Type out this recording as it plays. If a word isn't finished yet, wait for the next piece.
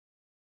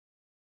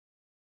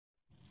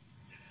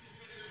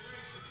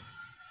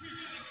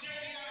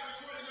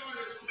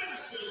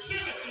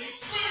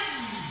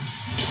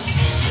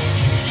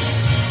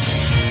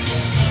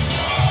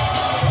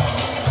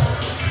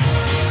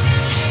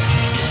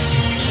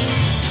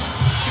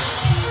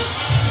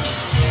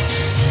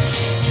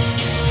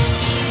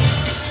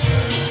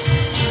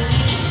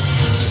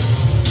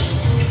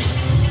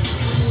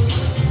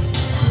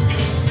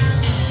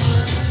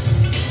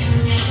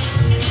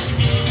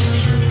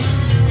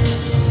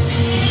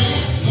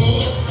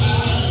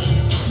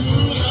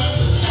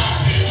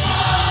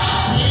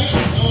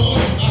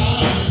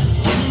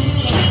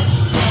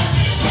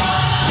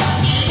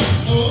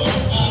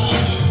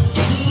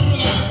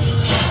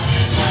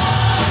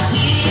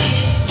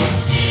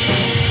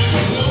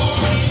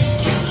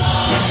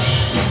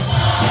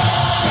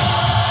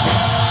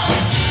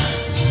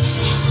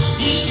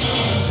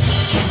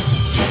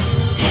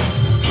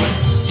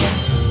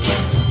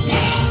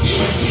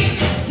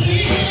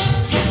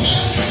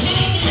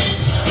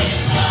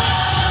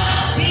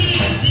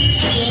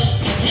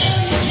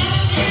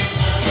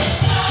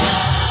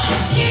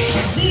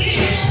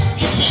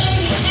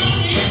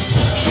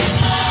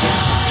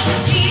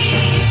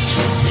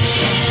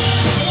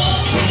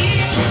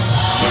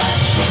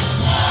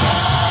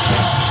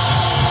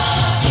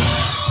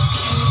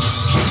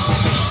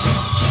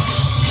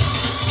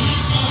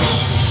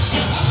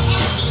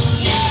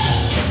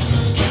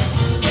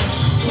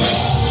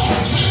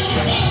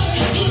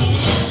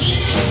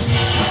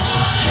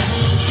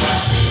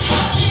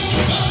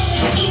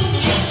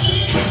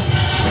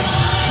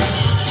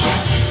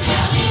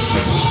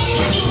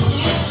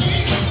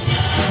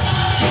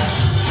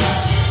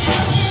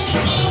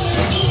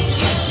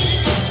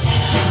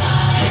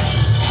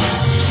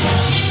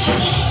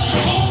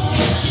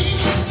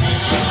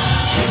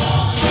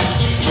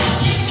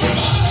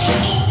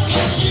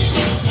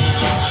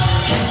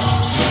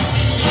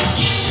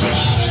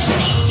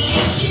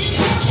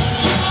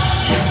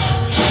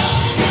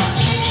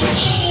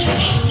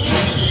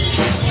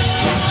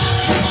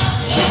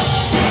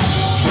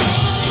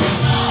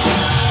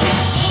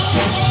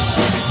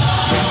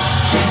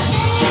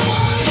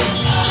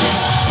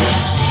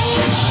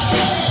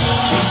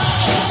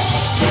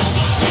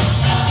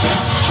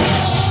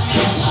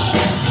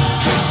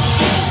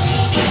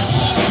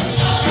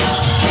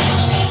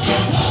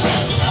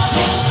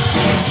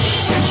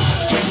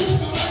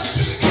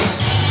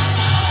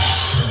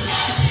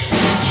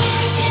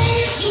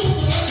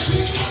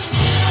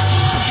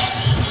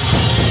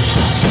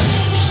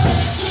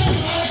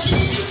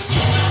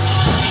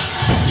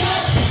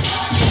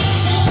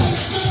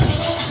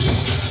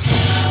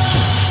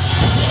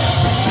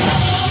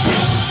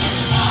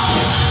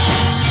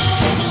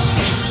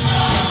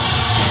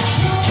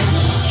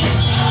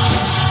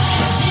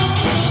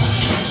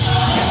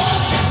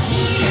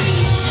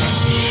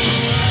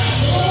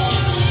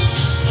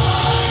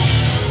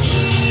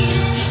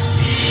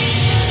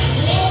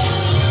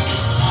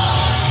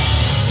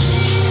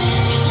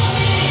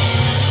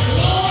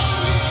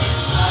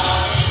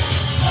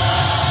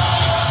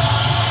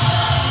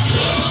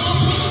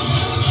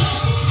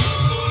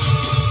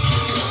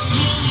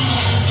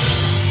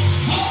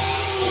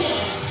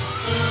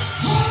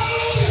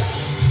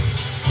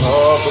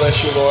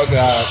Lord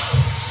God.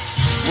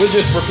 We're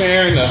just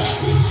preparing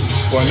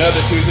for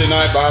another Tuesday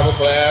night Bible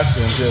class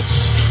and just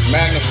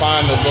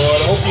magnifying the Lord.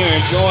 I hope you're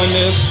enjoying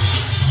this.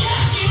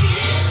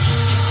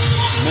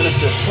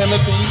 Minister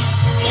Timothy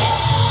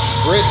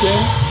Britton.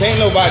 Can't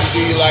nobody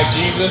do you like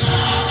Jesus.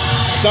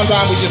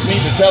 Sometimes we just need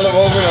to tell him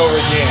over and over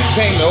again.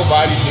 Can't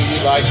nobody do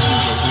you like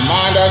Jesus.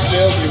 Remind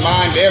ourselves,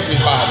 remind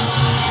everybody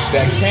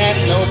that can't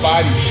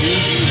nobody do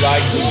you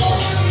like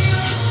Jesus.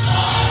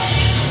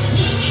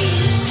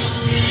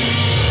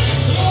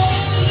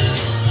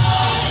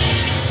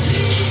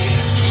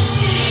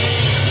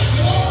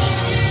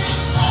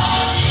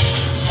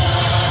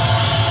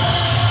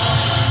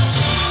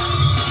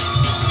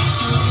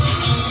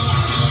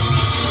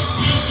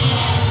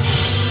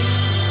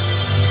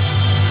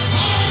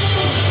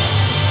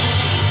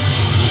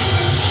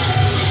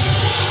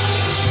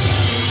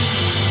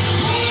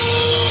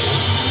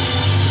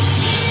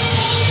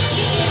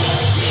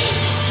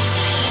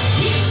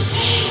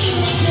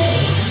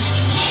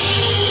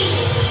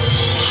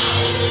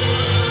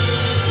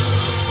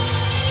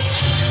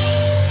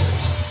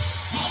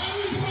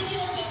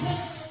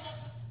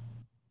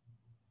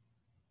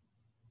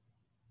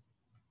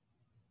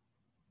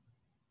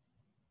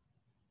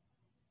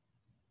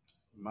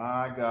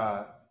 My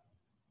God.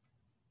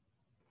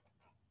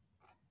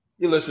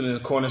 You're listening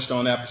to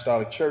Cornerstone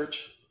Apostolic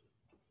Church,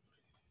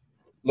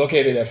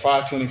 located at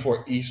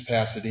 524 East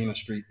Pasadena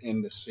Street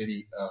in the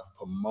city of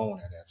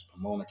Pomona. That's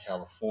Pomona,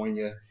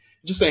 California.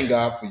 Just thank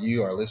God for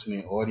you, our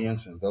listening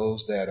audience, and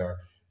those that are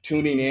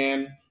tuning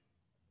in.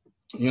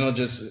 You know,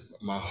 just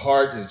my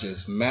heart is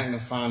just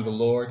magnifying the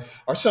Lord.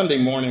 Our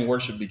Sunday morning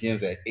worship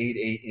begins at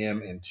 8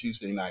 a.m. and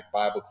Tuesday night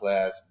Bible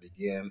class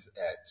begins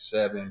at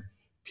 7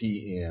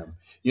 p.m.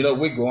 You know,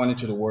 we're going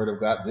into the Word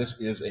of God.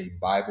 This is a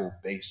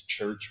Bible-based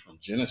church from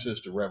Genesis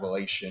to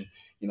Revelation.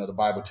 You know, the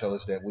Bible tells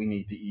us that we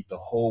need to eat the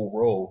whole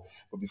roll.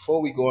 But before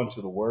we go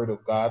into the Word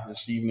of God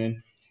this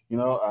evening, you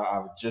know, I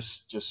was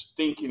just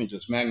thinking and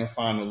just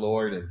magnifying the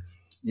Lord. And,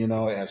 you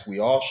know, as we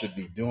all should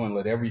be doing,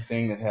 let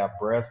everything that have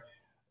breath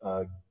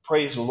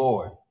praise the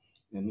Lord.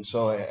 And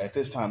so at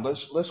this time,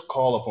 let's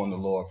call upon the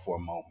Lord for a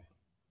moment.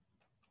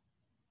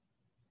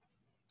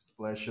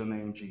 Bless your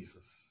name,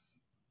 Jesus.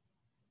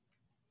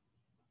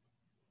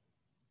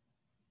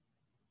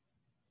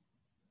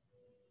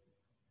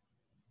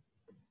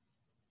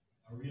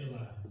 I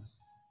realize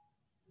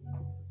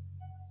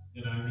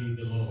that I need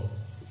the Lord.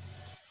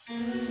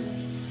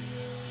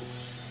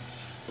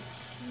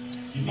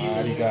 You need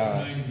Mighty the Lord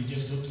God. tonight if you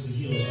just look to the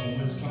hills from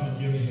whence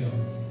cometh your help.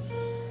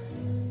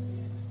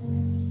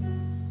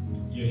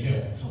 Your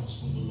help comes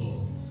from the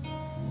Lord.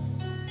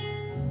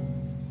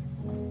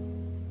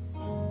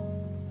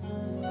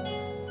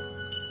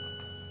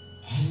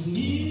 I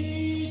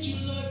need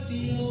you like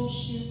the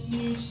ocean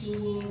needs the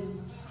water,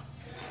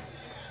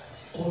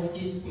 or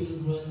it will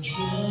run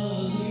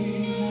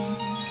dry.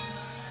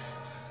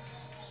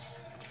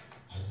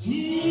 I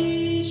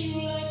need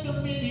you like the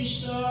many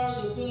stars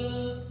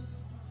above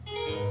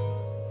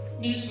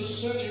needs the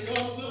setting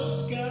of the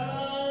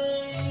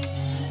sky.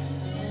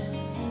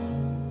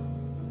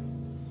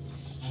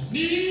 I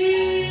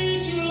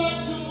need you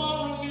like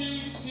tomorrow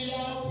needs the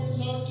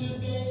hours of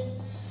today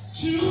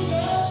to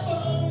pass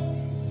by.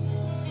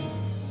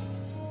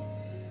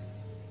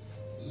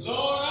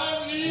 Lord,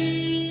 I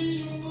need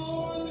you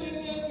more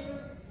than ever,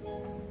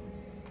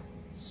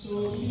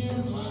 so hear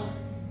my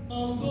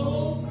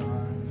humble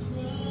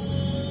cry.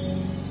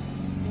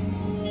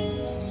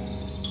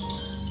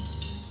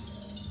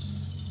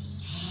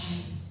 I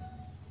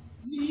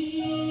need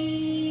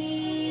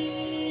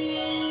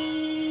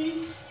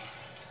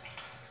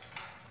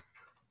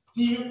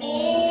the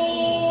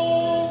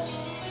all.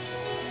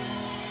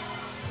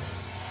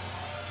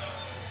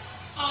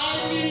 I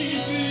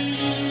need thee.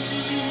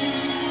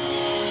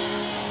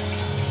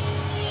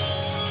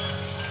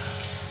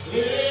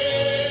 Every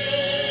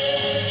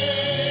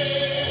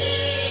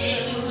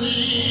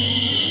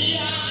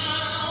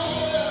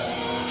hour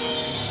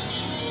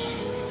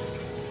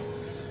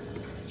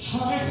I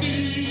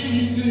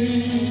need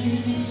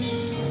thee.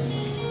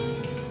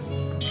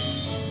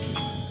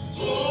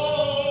 Oh,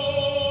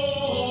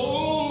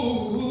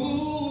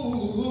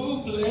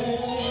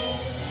 bless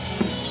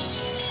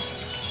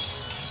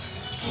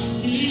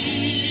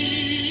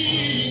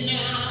me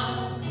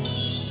now,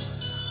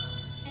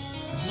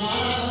 my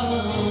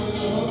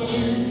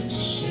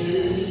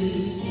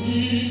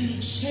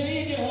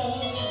Savior.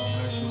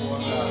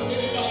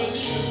 Everybody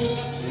need him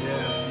tonight.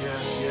 Yes.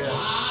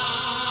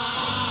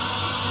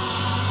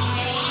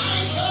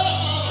 I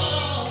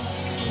come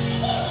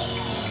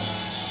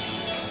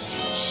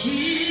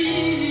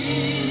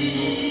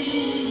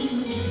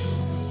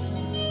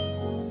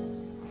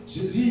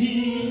to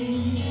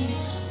thee.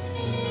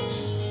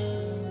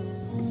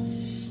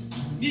 I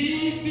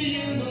need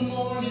thee in the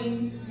morning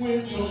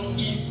when from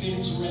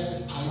evening's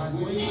rest I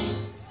wake.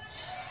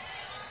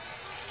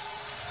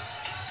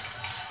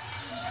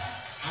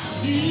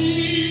 I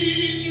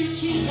need you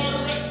to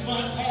direct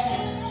my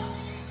path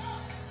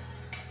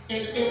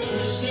in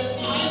every step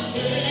I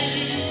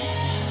take.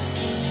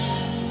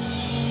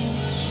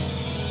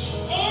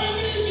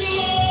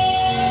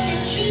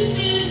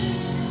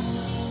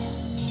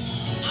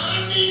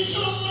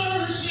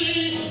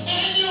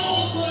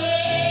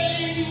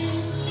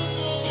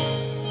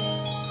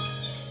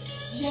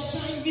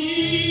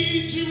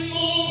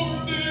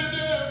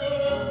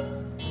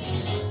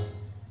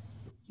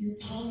 You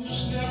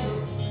promised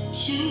never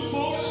to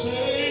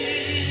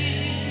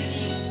forsake.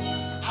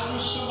 I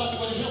wish somebody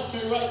would help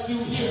me right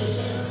through here.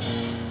 Say,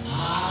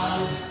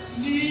 I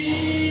need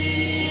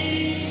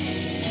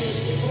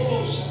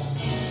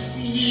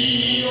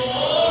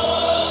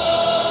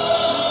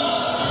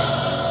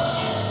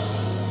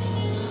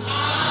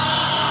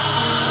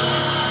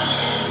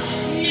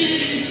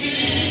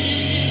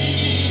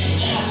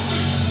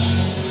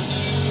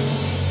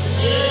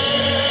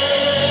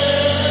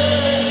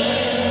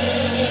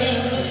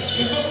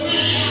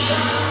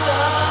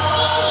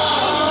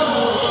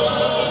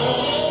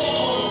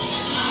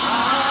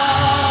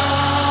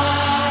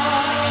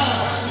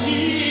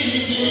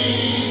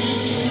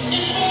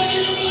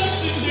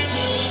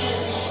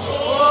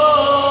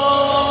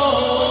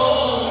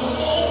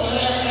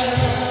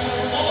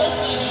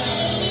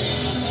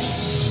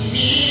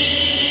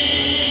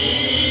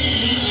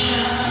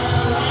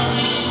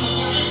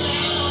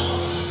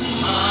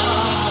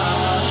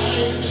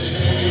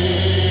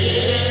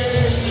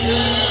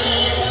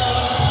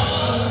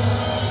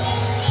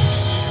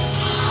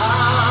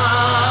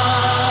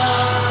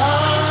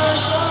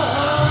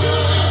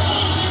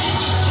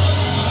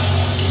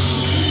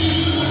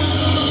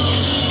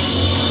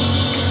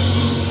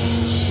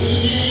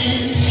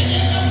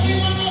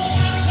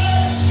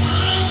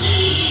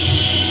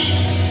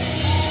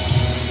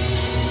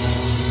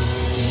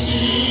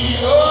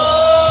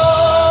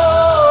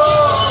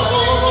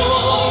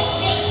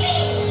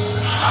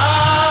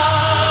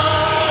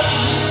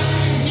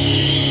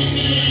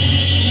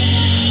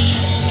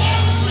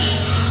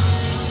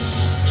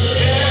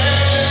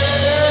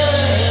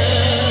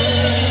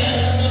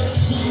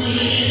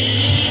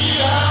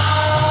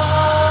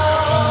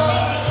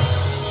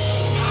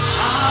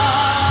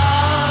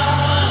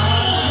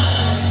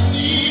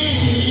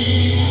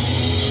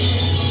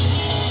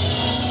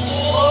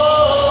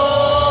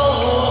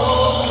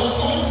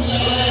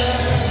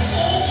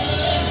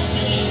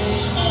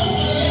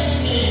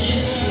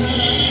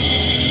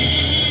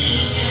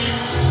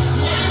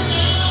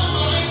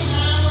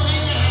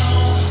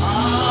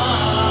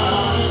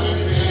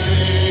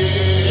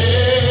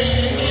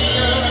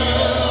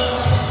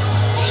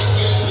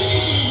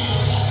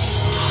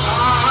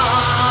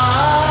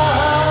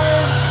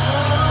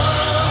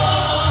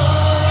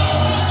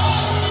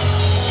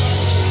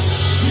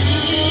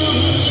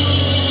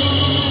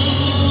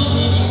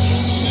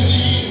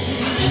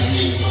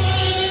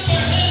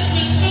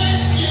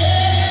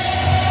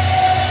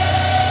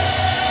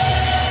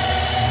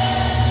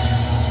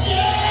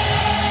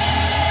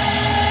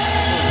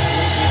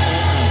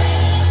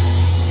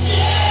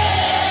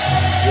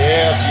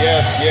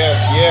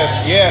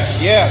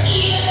Yes.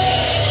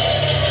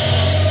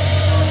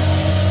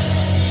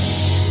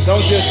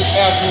 Don't just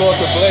ask the Lord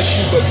to bless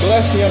you, but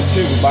bless him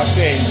too by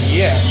saying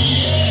yes.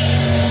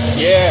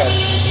 Yes.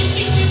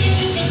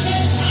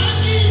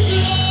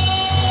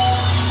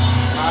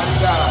 Mighty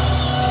God.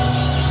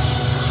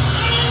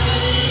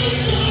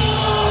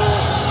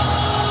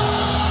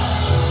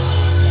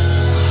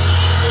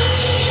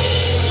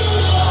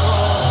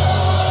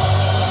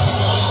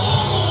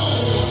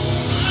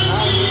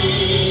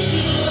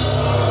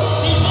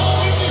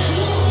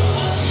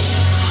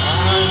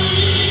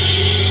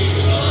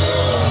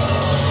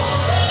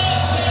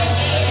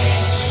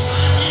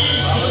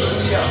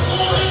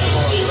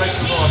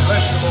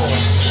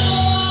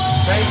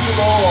 Thank you,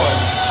 Lord.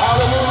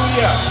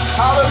 Hallelujah.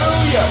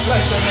 Hallelujah.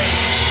 Bless your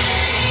name.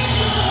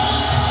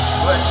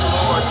 Bless you,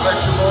 Lord.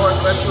 Bless you, Lord.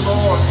 Bless you,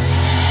 Lord.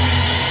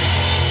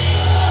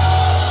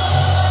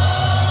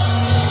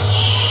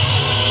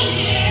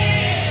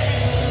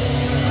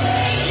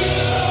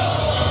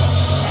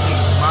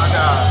 My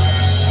God.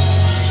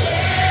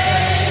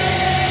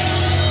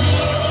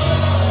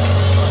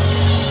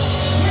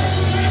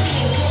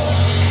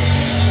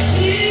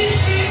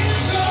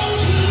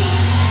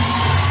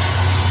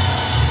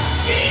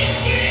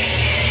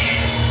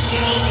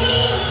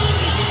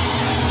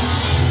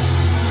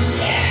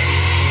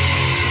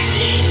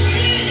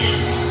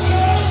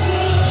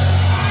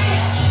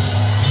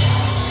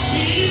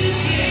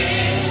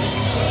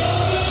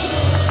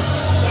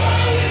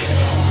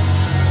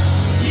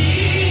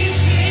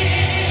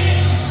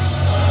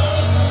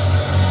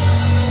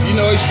 You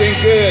know he's been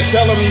good.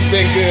 Tell him he's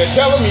been good.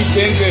 Tell him he's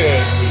been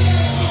good.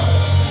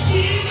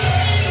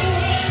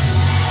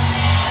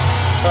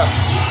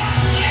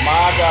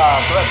 My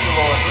God. Bless you,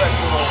 Lord. Bless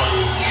you,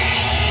 Lord.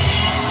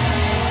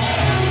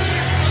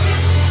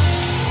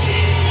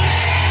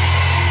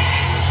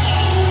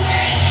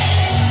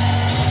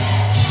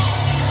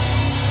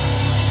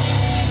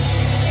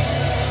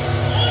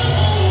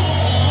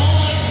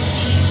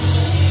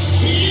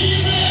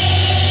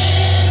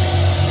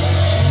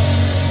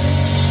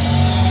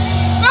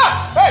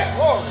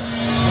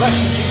 Bless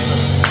you,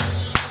 Jesus.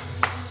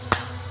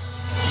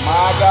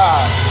 My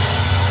God.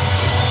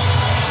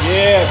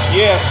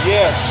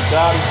 Yes.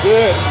 God is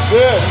good. He's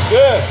good. He's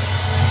good.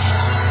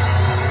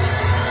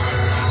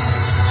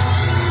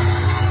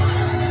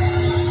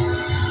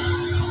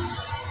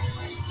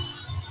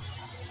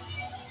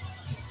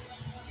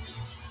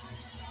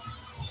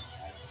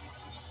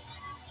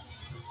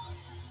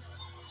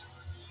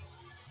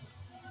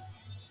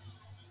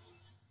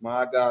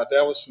 My God,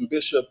 that was some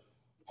Bishop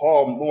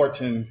Paul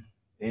Morton,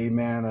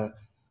 amen, a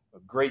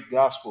great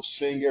gospel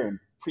singer and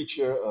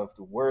preacher of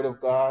the Word of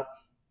God.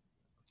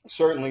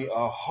 Certainly,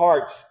 our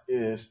hearts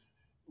is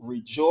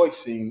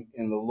rejoicing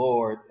in the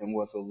Lord and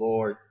what the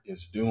Lord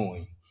is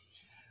doing.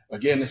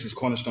 Again, this is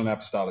Cornerstone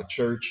Apostolic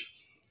Church,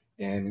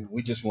 and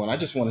I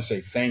just want to say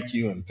thank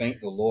you and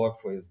thank the Lord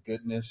for His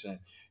goodness, and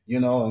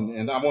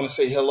and I want to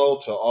say hello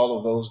to all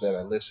of those that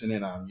are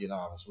listening. I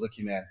was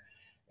looking at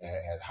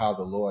how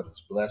the Lord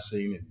is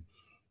blessing,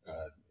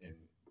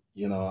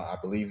 and I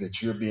believe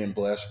that you're being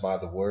blessed by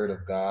the Word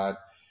of God.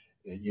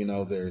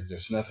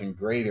 There's nothing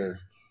greater,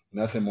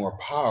 nothing more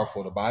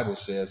powerful. The Bible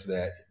says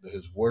that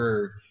His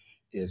Word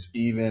is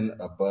even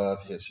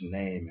above His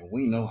name, and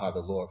we know how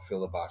the Lord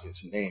feel about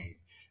His name.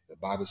 The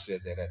Bible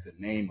said that at the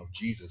name of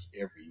Jesus,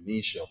 every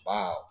knee shall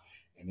bow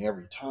and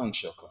every tongue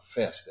shall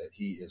confess that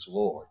He is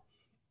Lord.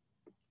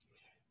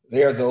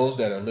 There are those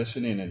that are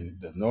listening in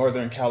the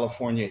Northern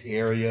California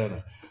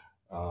area,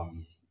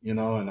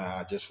 and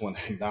I just want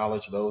to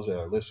acknowledge those that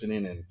are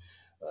listening in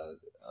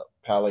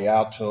Palo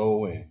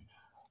Alto and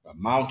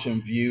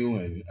Mountain View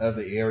and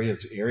other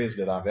areas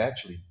that I've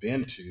actually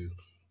been to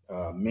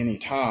many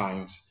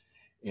times.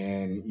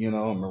 And,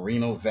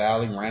 Moreno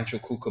Valley, Rancho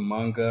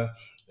Cucamonga,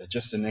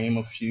 just to name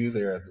a few.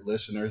 There are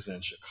listeners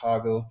in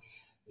Chicago,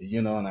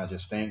 and I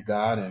just thank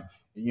God. And,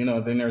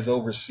 then there's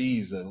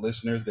overseas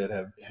listeners that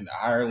have in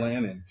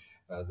Ireland, and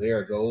there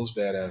are those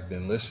that have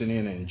been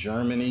listening in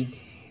Germany.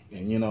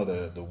 And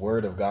the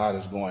word of God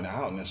is going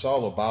out, and it's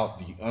all about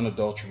the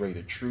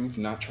unadulterated truth,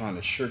 not trying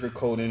to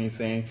sugarcoat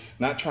anything,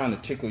 not trying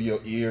to tickle your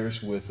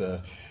ears with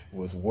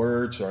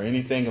words or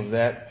anything of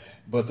that,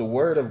 but the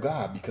word of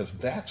God, because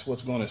that's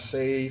what's going to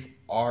save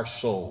our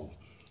soul.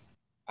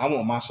 I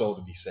want my soul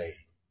to be saved.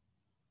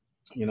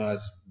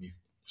 It's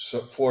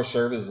before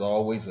service is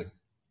always a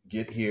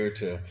get here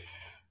to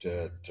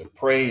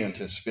pray and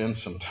to spend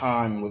some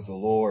time with the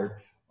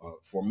Lord.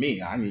 For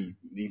me, I need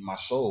my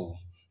soul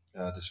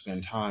to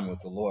spend time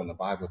with the Lord. And the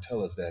Bible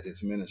tells us that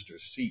His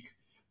ministers seek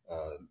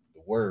the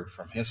word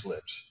from His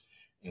lips.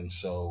 And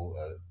so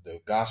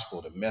the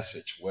gospel, the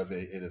message, whether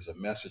it is a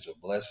message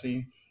of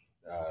blessing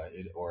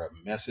or a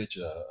message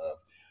of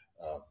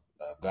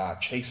God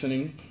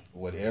chastening,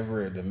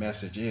 whatever the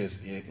message is,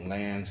 it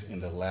lands in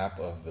the lap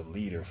of the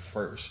leader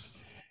first.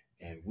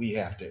 And we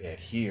have to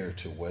adhere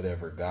to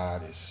whatever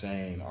God is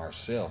saying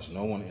ourselves.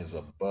 No one is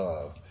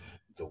above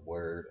the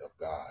word of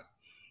God.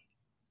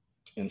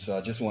 And so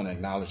I just want to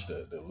acknowledge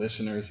the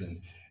listeners,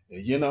 and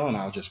and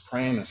I was just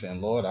praying and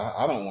saying, Lord,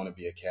 I don't want to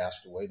be a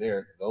castaway. There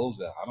are those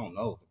that I don't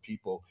know, the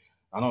people,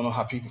 I don't know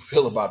how people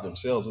feel about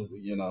themselves,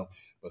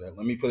 but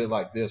let me put it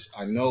like this.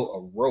 I know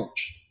a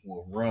roach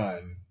will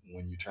run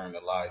when you turn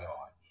the light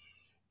on.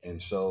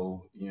 And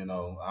so,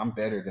 I'm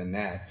better than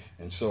that.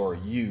 And so are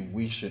you.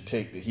 We should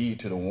take the heed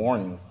to the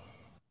warning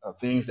of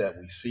things that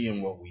we see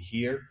and what we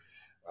hear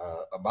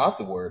about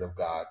the word of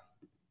God,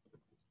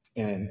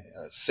 and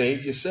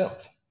save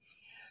yourself.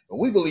 But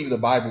we believe the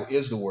Bible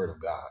is the word of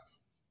God.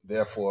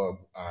 Therefore,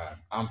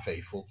 I'm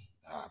faithful.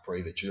 I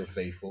pray that you're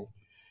faithful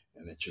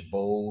and that you're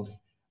bold.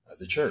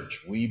 The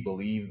church, we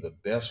believe the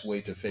best way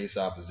to face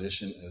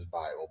opposition is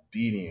by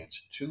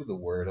obedience to the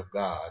word of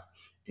God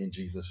in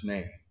Jesus'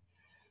 name.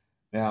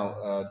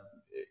 Now,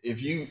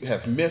 if you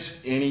have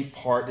missed any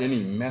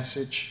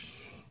message,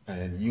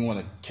 and you want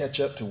to catch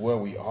up to where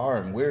we are,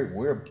 and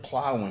we're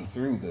plowing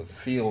through the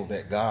field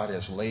that God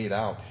has laid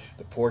out,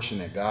 the portion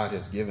that God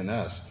has given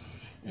us.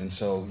 And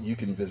so you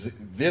can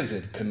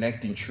visit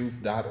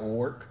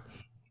connectingtruth.org,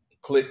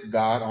 click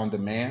God on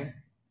Demand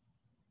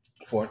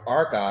for an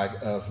archive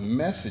of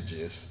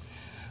messages.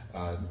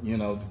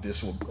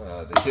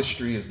 The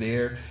history is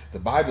there. The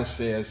Bible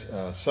says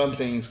some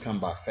things come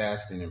by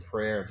fasting and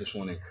prayer. I just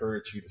want to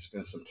encourage you to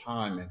spend some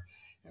time in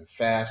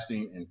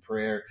fasting and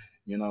prayer.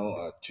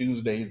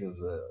 Tuesdays is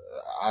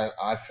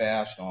I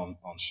fast on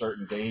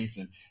certain days,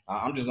 and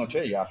I'm just going to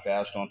tell you I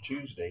fast on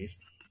Tuesdays.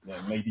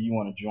 Maybe you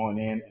want to join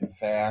in and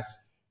fast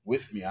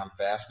with me. I'm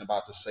fasting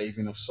about the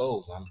saving of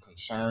souls. I'm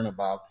concerned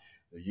about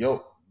the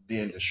yoke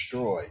being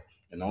destroyed,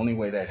 and the only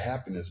way that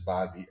happens is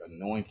by the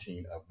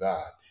anointing of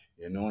God.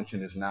 The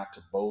anointing is not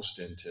to boast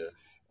and to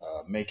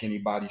make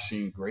anybody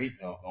seem great.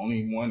 The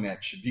only one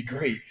that should be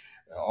great.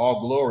 All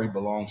glory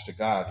belongs to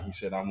God. He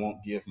said, I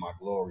won't give my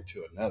glory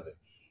to another.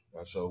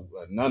 So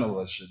none of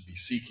us should be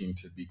seeking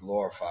to be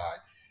glorified,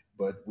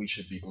 but we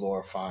should be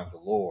glorifying the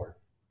Lord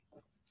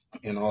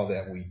in all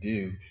that we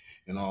do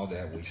and all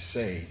that we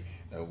say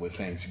with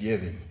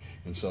thanksgiving.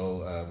 And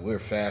so we're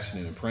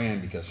fasting and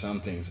praying because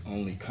some things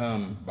only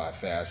come by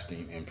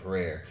fasting and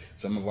prayer.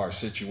 Some of our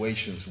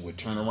situations would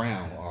turn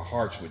around. Our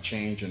hearts would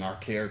change, and our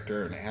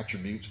character and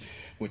attributes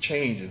would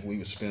change if we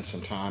would spend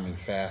some time in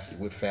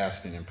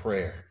fasting and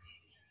prayer.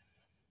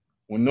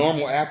 When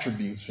normal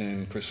attributes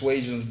and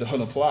persuasions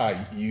don't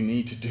apply, you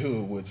need to do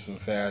it with some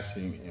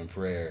fasting and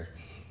prayer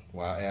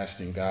while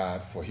asking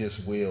God for His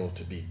will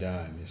to be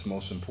done. It's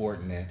most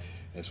important that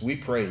as we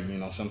pray,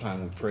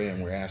 sometimes we pray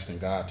and we're asking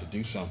God to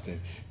do something,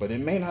 but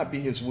it may not be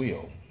His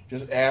will.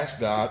 Just ask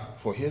God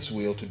for His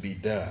will to be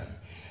done.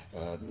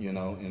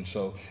 And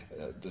so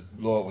the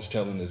Lord was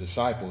telling the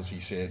disciples, he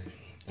said,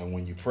 and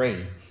when you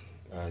pray,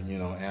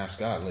 ask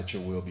God, let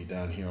your will be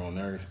done here on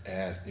earth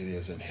as it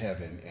is in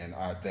heaven. And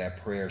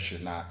that prayer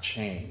should not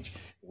change.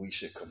 We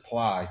should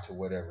comply to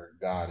whatever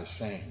God is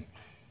saying.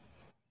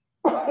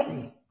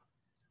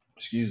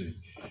 Excuse me.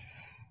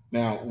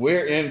 Now,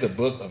 we're in the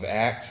book of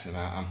Acts, and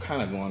I'm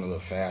kind of going a little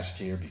fast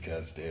here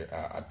because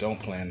I don't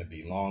plan to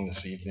be long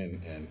this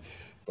evening.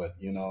 But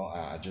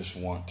I just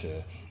want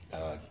to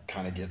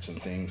kind of get some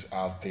things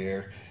out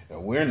there.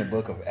 We're in the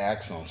book of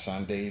Acts on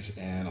Sundays,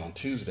 and on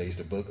Tuesdays,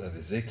 the book of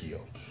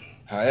Ezekiel.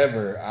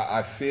 However,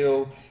 I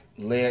feel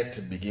led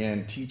to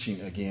begin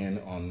teaching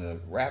again on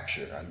the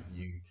rapture.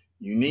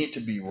 You need to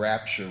be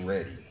rapture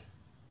ready.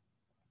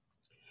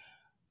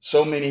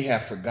 So many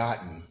have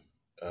forgotten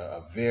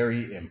a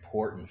very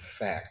important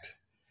fact,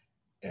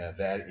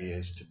 that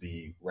is to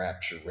be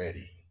rapture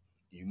ready.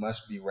 You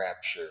must be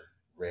rapture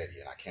ready,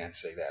 and I can't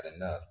say that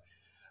enough.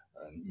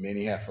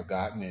 Many have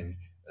forgotten, and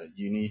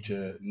you need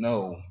to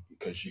know,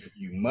 because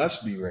you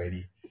must be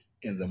ready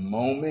in the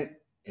moment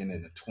and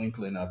in the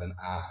twinkling of an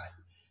eye.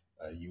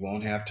 You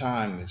won't have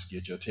time to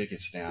get your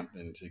ticket stamped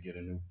and to get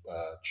a new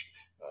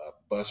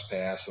bus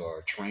pass or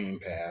a train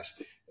pass.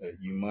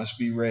 You must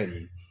be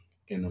ready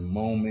in the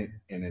moment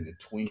and in the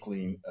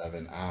twinkling of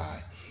an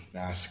eye.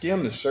 Now, I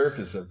skimmed the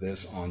surface of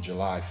this on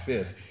July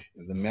 5th,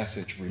 and the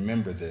message,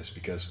 remember this,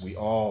 because we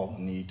all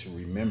need to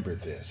remember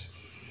this.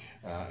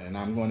 And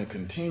I'm going to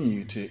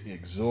continue to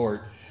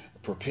exhort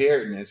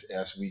preparedness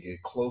as we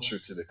get closer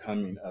to the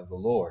coming of the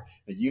Lord.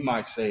 And you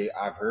might say,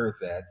 I've heard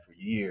that for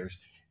years,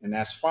 and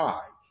that's fine.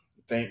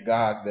 Thank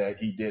God that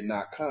he did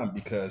not come,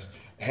 because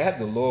had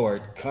the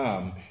Lord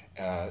come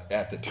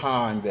at the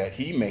time that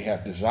he may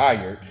have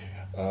desired,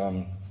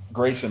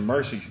 grace and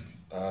mercy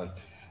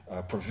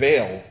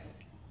prevail.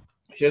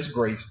 His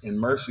grace and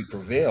mercy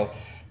prevail.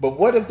 But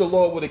what if the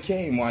Lord would have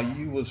came while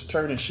you was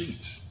turning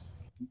sheets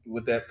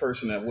with that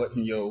person that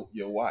wasn't your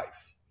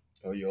wife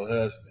or your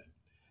husband?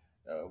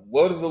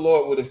 What if the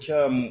Lord would have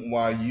come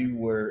while you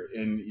were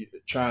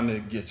trying to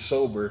get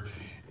sober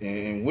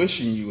and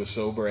wishing you were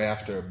sober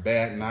after a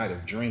bad night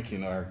of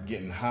drinking or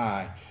getting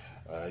high,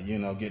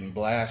 getting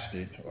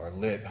blasted or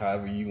lit,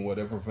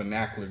 whatever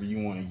vernacular you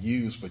want to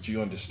use, but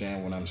you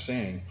understand what I'm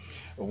saying.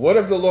 What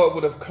if the Lord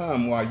would have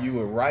come while you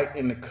were right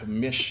in the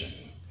commission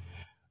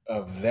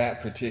of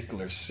that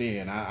particular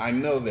sin? I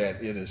know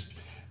that it is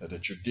the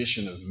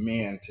tradition of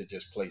men to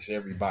just place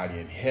everybody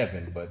in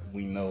heaven, but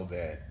we know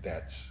that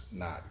that's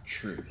not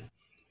true.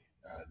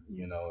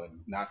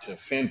 And not to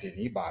offend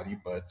anybody,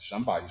 but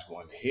somebody's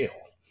going to hell.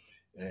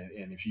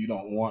 And if you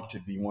don't want to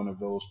be one of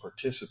those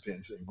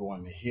participants in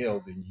going to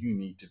hell, then you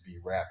need to be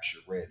rapture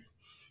ready.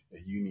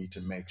 You need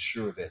to make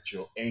sure that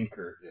your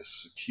anchor is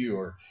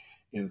secure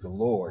in the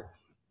Lord.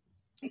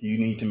 You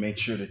need to make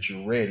sure that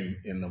you're ready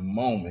in the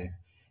moment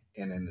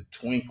and in the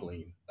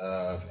twinkling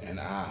of an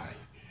eye.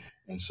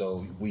 And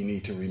so we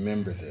need to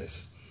remember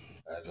this.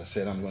 As I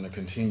said, I'm going to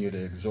continue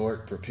to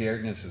exhort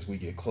preparedness as we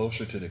get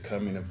closer to the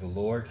coming of the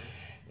Lord.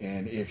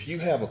 And if you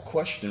have a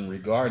question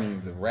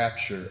regarding the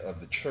rapture of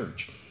the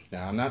church,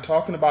 now I'm not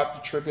talking about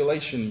the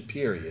tribulation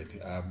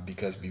period,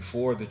 because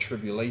before the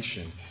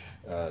tribulation,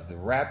 the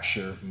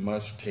rapture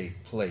must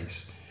take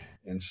place.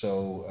 And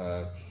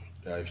so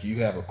if you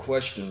have a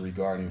question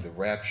regarding the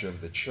rapture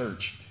of the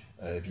church,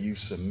 if you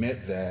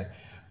submit that,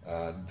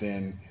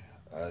 then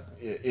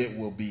it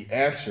will be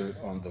answered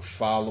on the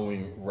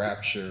following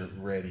rapture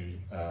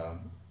ready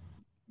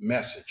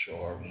message,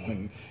 or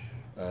when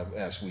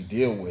as we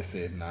deal with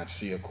it and I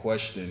see a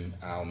question,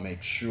 I'll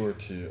make sure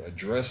to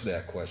address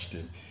that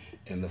question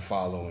in the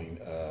following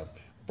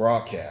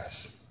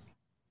broadcast.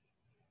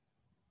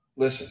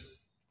 Listen,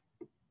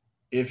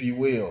 if you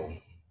will,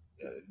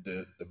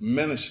 the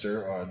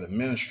minister or the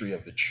ministry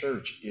of the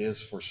church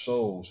is for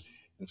souls.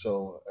 And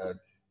so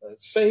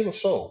save a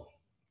soul,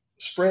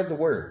 spread the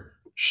word,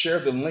 share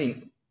the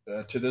link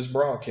to this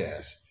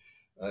broadcast.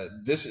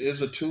 This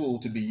is a tool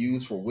to be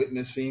used for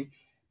witnessing,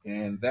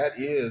 and that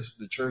is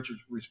the church's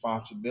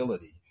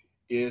responsibility,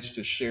 is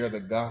to share the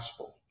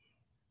gospel.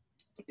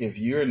 If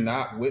you're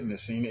not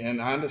witnessing, and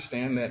I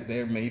understand that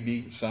there may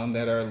be some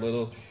that are a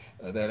little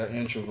that are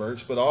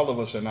introverts, but all of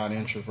us are not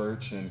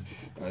introverts, and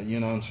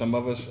and some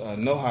of us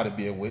know how to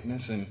be a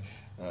witness, and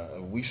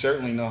we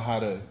certainly know how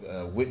to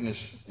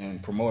witness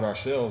and promote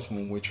ourselves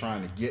when we're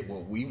trying to get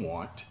what we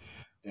want.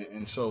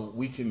 And so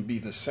we can be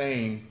the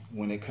same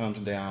when it comes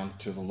down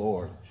to the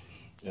Lord.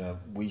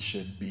 We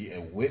should be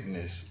a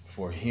witness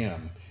for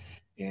him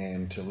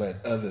and to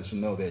let others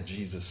know that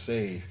Jesus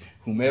saved.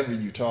 Whomever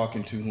you're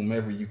talking to,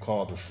 whomever you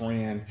call a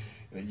friend,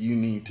 you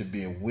need to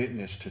be a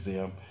witness to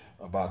them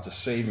about the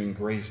saving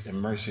grace and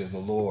mercy of the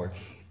Lord.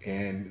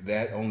 And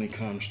that only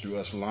comes through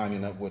us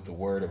lining up with the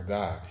Word of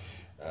God.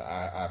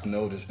 I've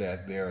noticed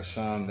that there are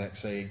some that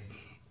say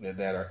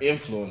that are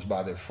influenced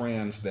by their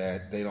friends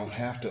that they don't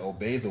have to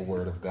obey the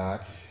Word of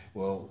God.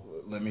 Well,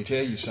 let me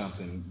tell you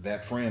something.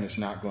 That friend is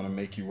not going to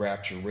make you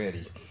rapture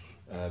ready.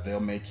 They'll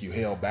make you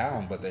hell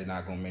bound, but they're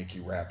not going to make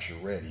you rapture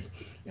ready.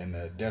 And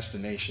the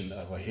destination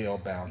of a hell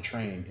bound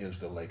train is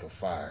the lake of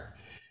fire.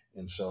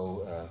 And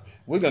so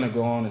we're going to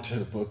go on into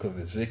the book of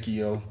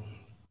Ezekiel,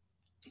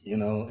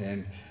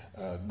 and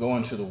go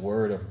into the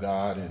Word of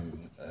God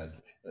in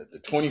the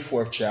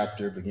 24th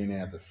chapter, beginning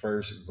at the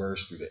first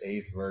verse through the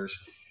 8th verse.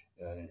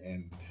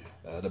 And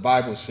the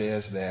Bible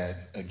says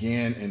that,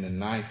 again, in the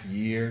 9th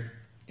year,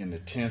 in the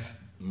 10th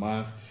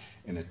month,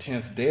 in the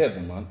 10th day of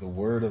the month, the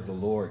word of the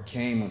Lord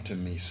came unto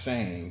me,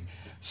 saying,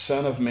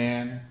 Son of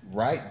man,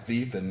 write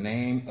thee the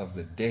name of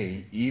the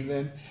day,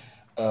 even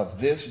of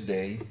this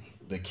day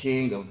the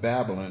king of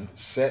Babylon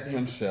set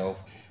himself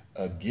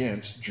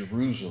against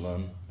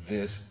Jerusalem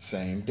this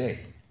same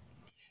day.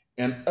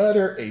 And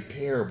utter a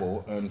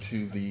parable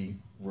unto the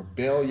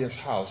rebellious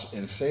house,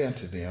 and say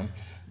unto them,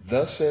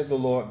 Thus saith the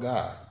Lord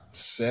God,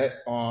 set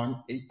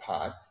on a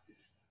pot,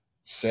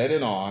 set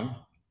it on,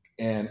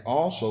 and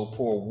also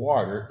pour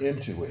water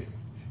into it.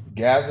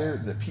 Gather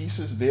the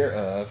pieces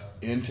thereof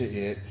into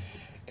it,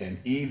 and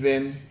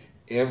even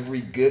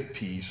every good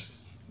piece,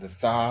 the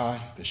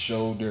thigh, the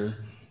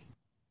shoulder,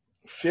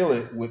 fill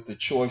it with the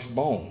choice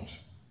bones.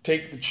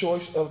 Take the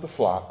choice of the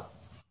flock,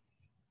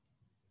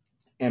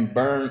 and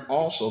burn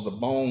also the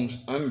bones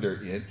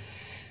under it,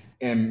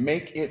 and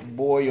make it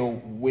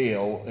boil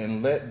well,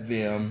 and let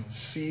them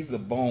see the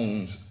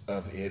bones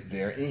of it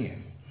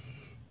therein.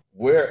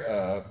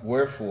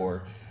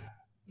 Wherefore,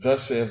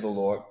 thus saith the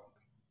Lord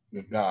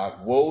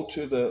God, woe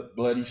to the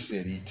bloody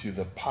city, to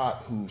the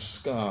pot whose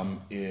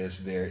scum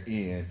is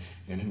therein,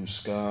 and whose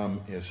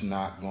scum is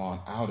not gone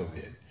out of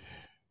it.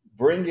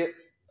 Bring it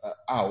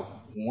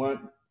out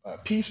one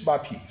piece by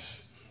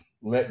piece.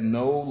 Let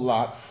no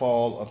lot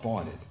fall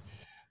upon it,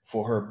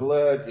 for her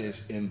blood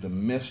is in the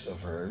midst of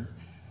her.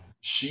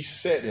 She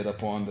set it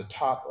upon the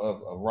top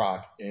of a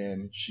rock,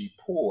 and she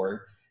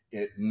poured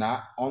it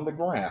not on the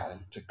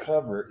ground to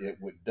cover it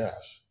with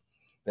dust,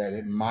 that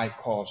it might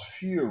cause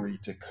fury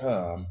to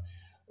come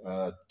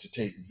to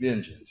take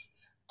vengeance.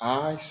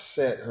 I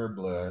set her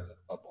blood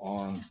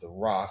upon the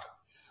rock,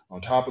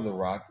 on top of the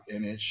rock,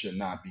 and it should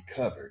not be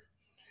covered.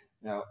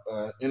 Now,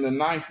 in the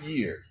 9th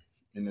year,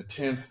 in the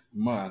 10th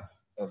month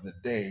of the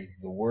day,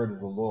 the word of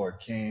the Lord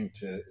came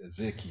to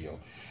Ezekiel.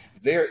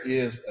 There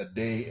is a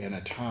day and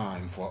a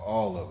time for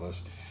all of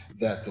us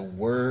that the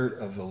word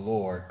of the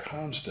Lord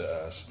comes to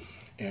us,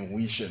 and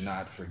we should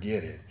not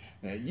forget it.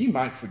 Now, you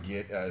might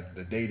forget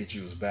the day that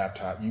you was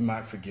baptized. You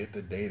might forget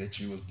the day that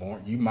you was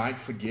born. You might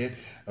forget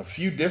a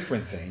few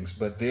different things,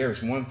 but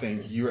there's one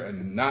thing you are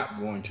not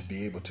going to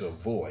be able to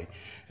avoid,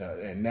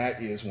 and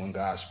that is when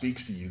God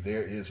speaks to you.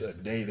 There is a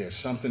day, there's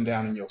something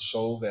down in your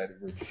soul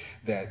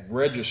that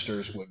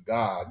registers with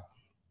God,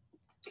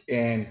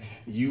 and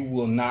you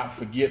will not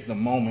forget the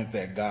moment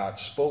that God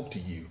spoke to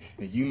you.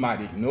 And you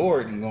might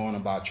ignore it and go on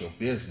about your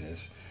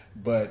business,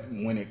 but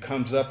when it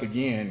comes up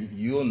again,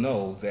 you'll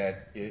know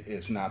that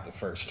it's not the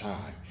first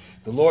time.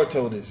 The Lord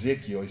told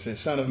Ezekiel, he said,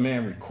 Son of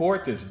man,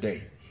 record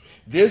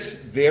this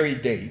very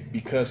date,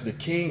 because the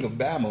king of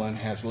Babylon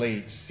has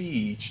laid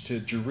siege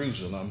to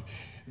Jerusalem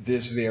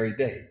this very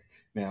day.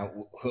 Now,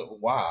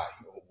 why?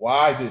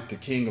 Why did the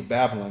king of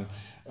Babylon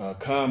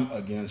come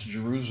against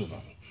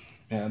Jerusalem?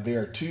 Now,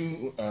 there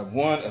are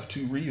one of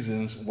two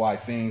reasons why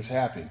things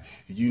happen.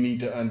 You need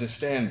to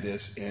understand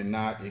this and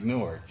not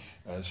ignore it.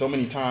 So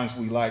many times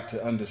we like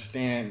to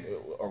understand,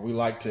 or we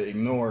like to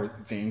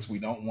ignore things. We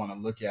don't want to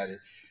look at it.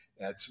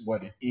 That's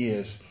what it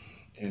is.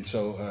 And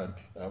so,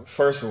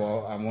 first of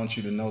all, I want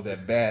you to know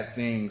that bad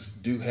things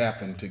do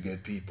happen to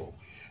good people.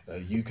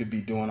 You could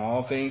be doing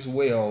all things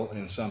well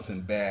and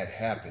something bad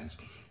happens.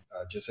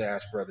 Just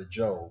ask Brother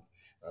Job.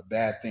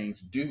 Bad things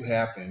do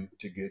happen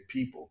to good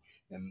people.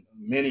 And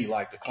many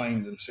like to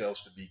claim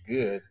themselves to be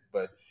good,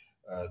 but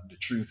the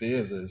truth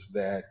is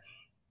that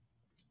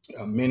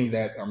many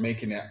that are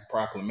making that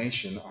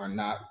proclamation are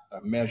not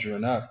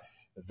measuring up.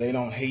 They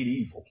don't hate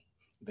evil.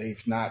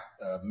 They've not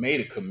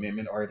made a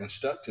commitment or even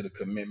stuck to the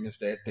commitments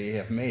that they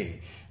have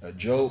made.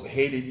 Job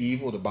hated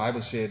evil. The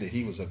Bible said that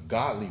he was a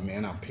godly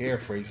man. I'm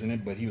paraphrasing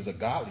it, but he was a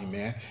godly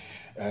man.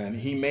 And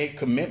he made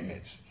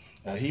commitments.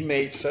 He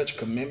made such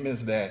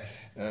commitments that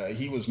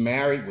he was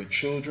married with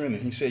children,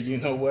 and he said, you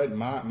know what,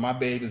 my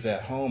baby's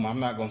at home. I'm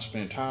not going to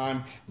spend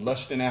time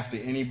lusting after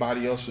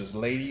anybody else's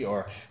lady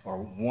or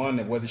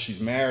one, whether she's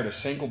married or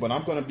single, but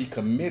I'm going to be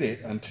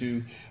committed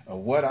unto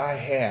what I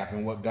have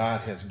and what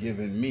God has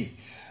given me.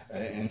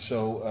 And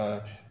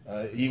so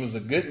he was a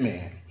good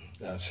man,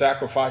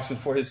 sacrificing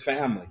for his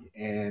family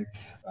and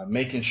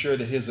making sure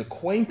that his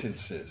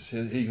acquaintances,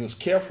 he was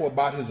careful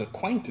about his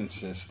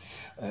acquaintances,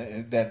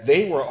 that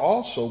they were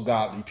also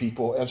godly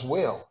people as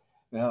well.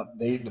 Now,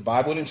 the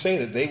Bible didn't say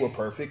that they were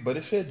perfect, but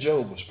it said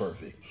Job was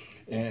perfect.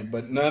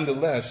 But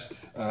nonetheless,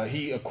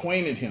 he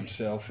acquainted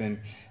himself. And,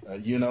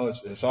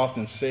 it's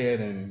often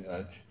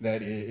said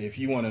that if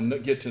you want to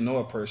get to know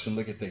a person,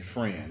 look at their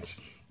friends,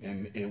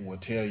 and it will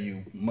tell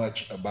you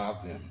much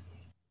about them.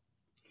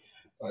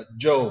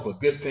 Job,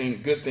 good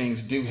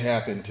things do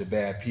happen to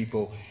bad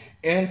people.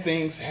 And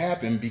things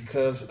happen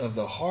because of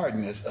the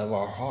hardness of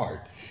our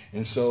heart.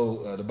 And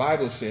so the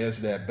Bible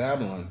says that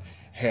Babylon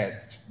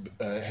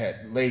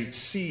had laid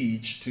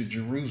siege to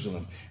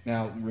Jerusalem.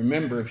 Now,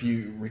 remember, if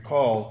you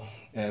recall,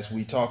 as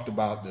we talked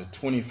about the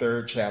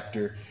 23rd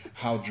chapter,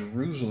 how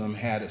Jerusalem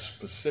had a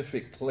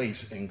specific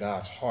place in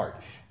God's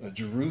heart.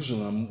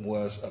 Jerusalem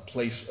was a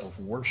place of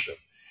worship.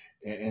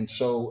 And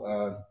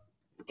so,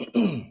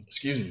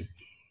 excuse me,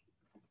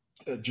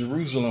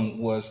 Jerusalem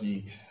was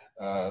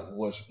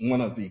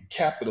one of the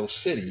capital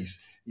cities.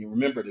 You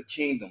remember the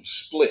kingdom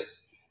split,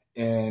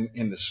 and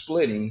in the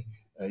splitting,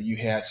 you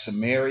had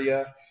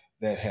Samaria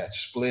that had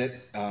split,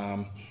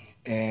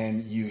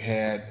 and you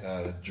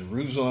had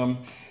Jerusalem.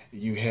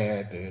 You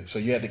had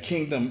the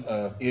kingdom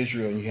of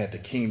Israel and you had the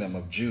kingdom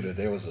of Judah.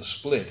 There was a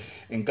split,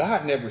 and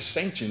God never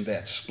sanctioned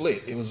that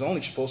split. It was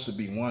only supposed to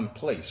be one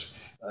place.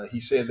 He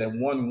said that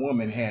one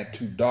woman had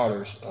two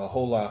daughters,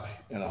 Aholah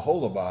and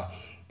Aholabah,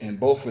 and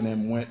both of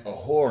them went a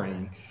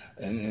whoring.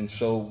 And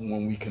so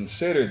when we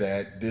consider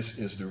that, this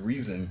is the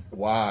reason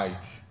why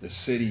the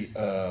city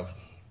of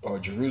or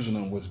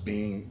Jerusalem was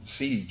being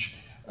sieged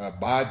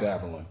by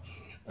Babylon.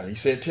 He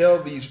said, "Tell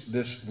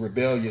this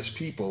rebellious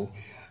people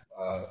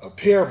a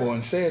parable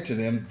and say to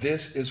them,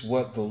 this is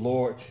what the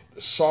Lord,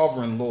 the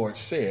sovereign Lord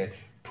said,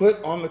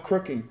 put on the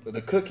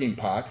cooking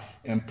pot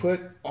and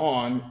put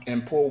on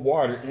and pour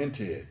water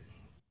into it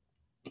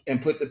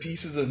and put the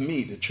pieces of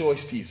meat, the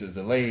choice pieces,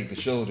 the leg, the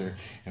shoulder,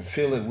 and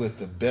fill it with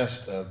the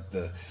best of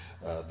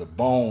the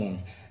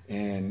bone,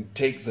 and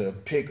take the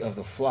pick of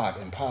the flock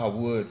and pile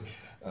wood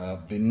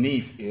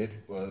beneath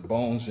it,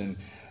 bones, and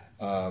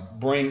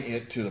bring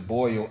it to the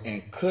boil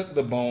and cook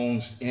the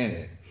bones in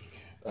it.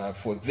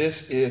 For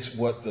this is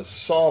what the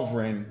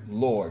sovereign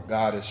Lord,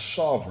 God is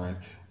sovereign.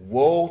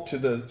 Woe to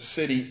the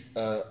city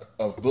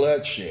of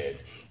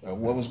bloodshed."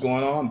 What was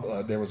going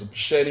on? There was a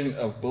shedding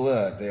of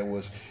blood. There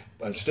was,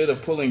 instead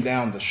of pulling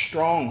down the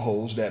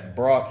strongholds that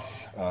brought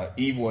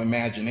evil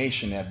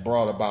imagination, that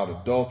brought about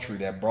adultery,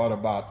 that brought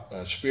about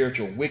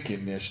spiritual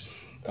wickedness,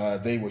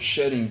 they were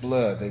shedding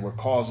blood. They were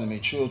causing their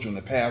children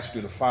to pass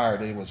through the fire.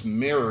 They was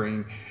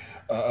mirroring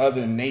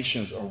other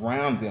nations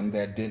around them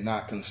that did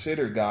not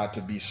consider God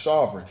to be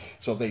sovereign.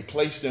 So they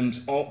placed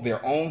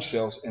their own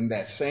selves in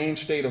that same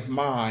state of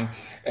mind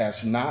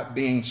as not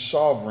being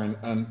sovereign,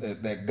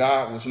 that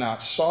God was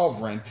not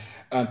sovereign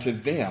unto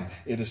them.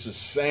 It is the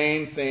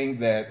same thing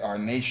that our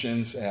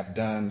nations have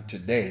done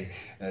today.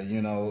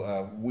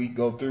 We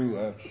go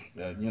through,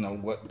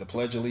 what the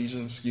Pledge of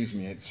Allegiance, excuse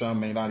me,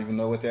 some may not even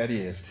know what that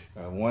is.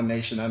 One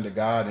nation under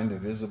God,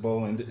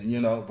 indivisible, and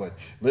but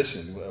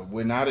listen,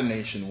 we're not a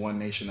nation, one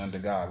nation under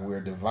God. We're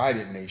a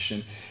divided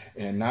nation,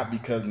 and not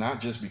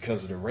just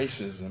because of the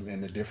racism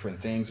and the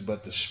different things,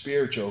 but the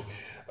spiritual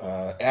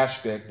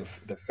aspect,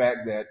 the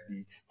fact that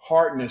the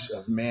hardness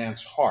of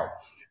man's heart.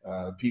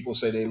 People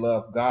say they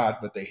love God,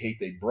 but they hate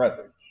their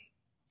brother.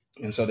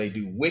 And so they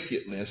do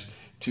wickedness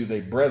to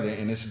their brother.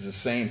 And this is the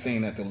same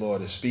thing that the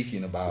Lord is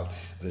speaking about,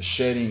 the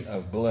shedding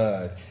of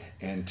blood.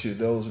 And to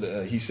those,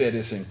 he said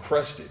it's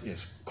encrusted,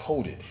 it's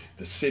coated.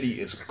 The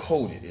city is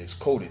coated, it's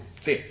coated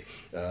thick.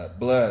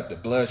 The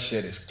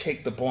bloodshed is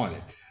caked upon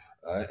it.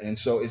 And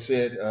so it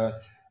said,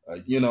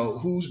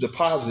 whose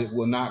deposit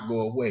will not go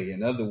away.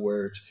 In other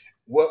words,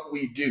 what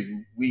we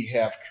do, we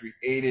have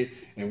created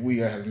and we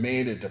have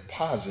made a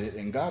deposit.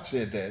 And God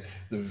said that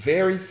the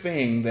very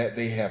thing that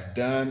they have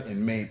done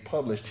and made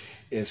public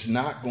is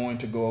not going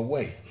to go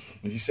away.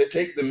 And he said,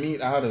 take the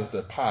meat out of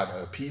the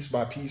pot, piece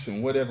by piece,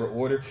 in whatever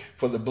order.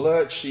 For the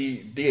blood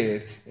she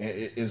did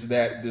is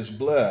that this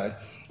blood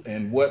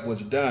and what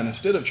was done,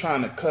 instead of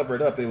trying to cover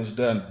it up, it was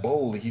done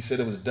boldly. He said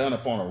it was done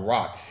upon a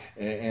rock.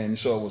 And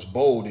so it was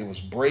bold, it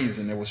was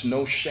brazen, there was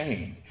no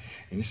shame.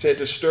 And he said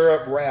to stir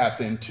up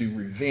wrath and to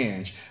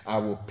revenge. I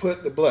will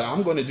put the blood.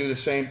 I'm going to do the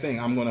same thing.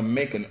 I'm going to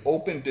make an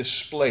open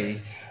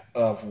display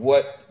of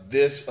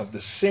of the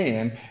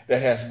sin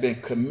that has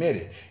been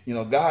committed.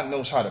 God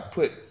knows how to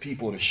put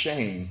people to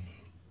shame.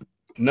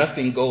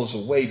 Nothing goes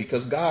away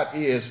because God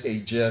is a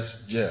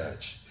just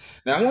judge.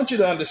 Now, I want you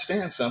to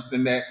understand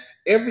something, that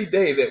every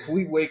day that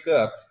we wake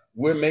up,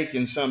 we're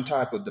making some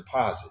type of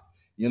deposit.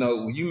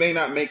 You may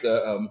not make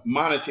a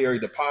monetary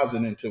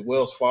deposit into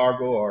Wells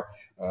Fargo or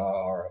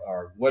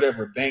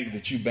whatever bank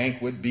that you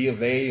bank with, B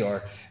of A,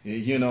 or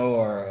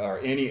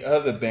any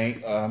other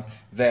bank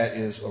that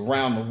is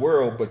around the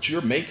world, but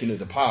you're making a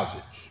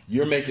deposit.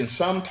 You're making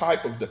some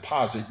type of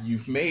deposit.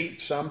 You've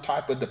made some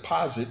type of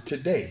deposit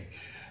today,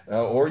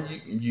 or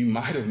you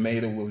might have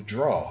made a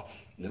withdrawal.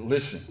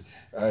 Listen,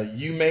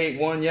 you made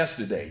one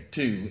yesterday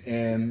too,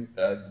 and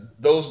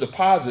those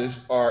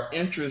deposits are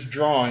interest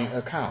drawing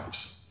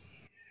accounts.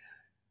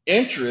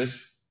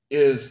 Interest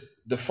is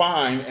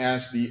defined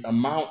as the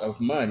amount of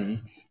money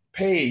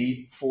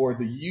paid for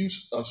the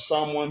use of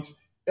someone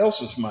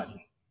else's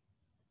money.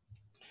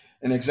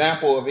 An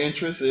example of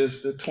interest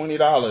is the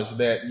 $20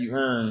 that you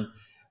earn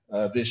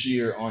this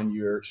year on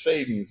your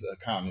savings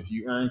account. If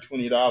you earn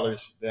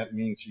 $20, that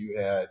means you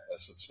had a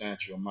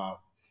substantial amount,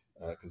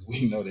 because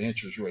we know the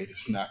interest rate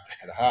is not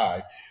that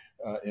high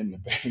in the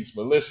banks.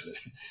 But listen,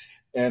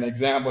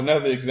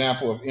 Another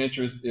example of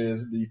interest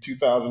is the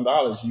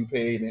 $2,000 you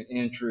paid in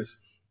interest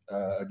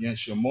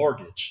against your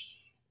mortgage,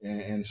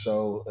 and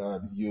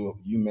so you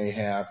may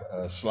have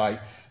a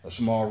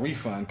small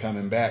refund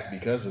coming back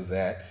because of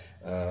that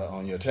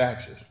on your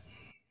taxes.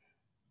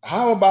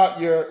 How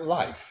about your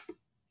life,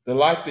 the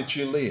life that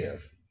you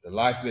live, the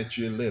life that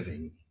you're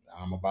living?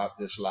 I'm about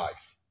this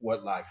life.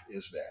 What life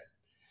is that?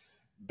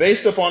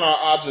 Based upon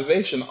our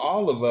observation,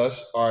 all of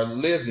us are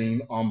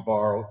living on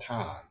borrowed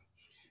time.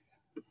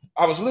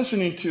 I was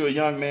listening to a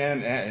young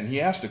man, and he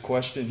asked a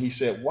question. He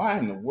said, "Why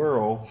in the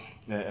world?"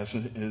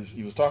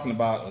 He was talking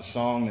about a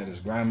song that his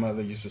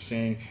grandmother used to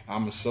sing.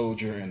 "I'm a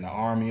soldier in the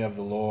army of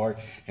the Lord,"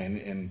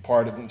 and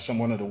part of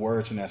one of the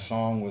words in that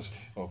song was,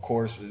 of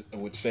course, it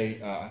would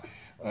say,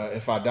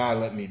 "If I die,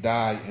 let me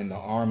die in the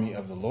army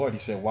of the Lord." He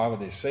said, "Why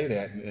would they say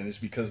that?" And it's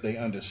because they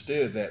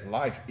understood that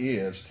life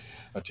is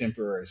a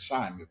temporary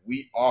assignment.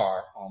 We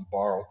are on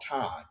borrowed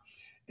time,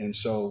 and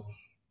so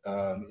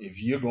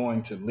if you're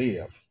going to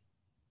live,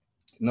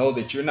 know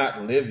that you're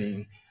not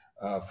living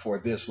for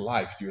this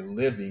life. You're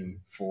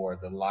living for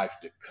the life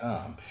to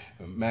come.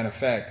 Matter of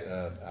fact,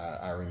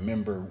 I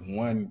remember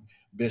one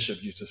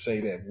bishop used to say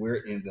that we're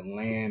in the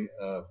land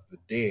of the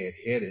dead,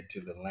 headed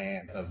to the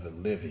land of the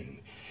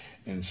living.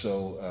 And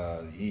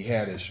so he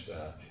had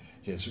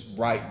his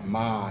right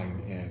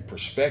mind and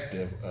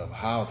perspective of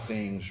how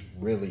things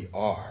really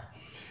are.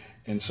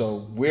 And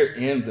so we're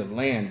in the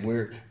land.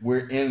 We're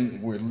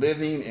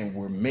living and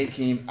we're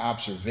making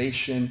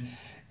observation,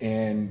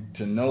 and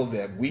to know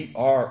that we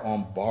are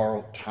on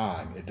borrowed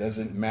time. It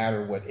doesn't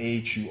matter what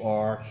age you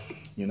are,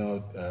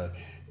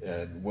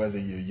 whether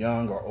you're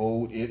young or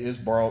old. It is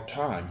borrowed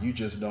time. You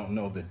just don't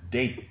know the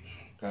date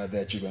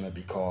that you're going to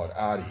be called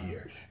out of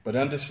here. But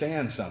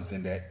understand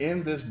something, that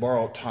in this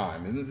borrowed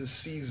time, in the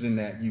season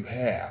that you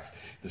have,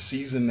 the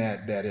season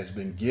that has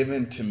been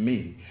given to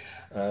me,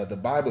 the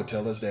Bible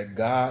tells us that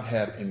God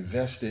had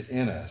invested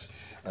in us.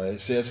 It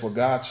says, "For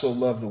God so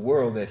loved the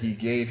world that he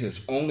gave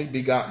his only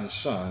begotten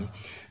Son,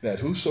 that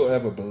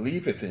whosoever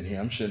believeth in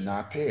him should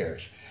not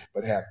perish,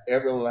 but have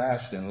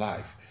everlasting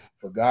life.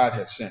 For God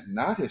hath sent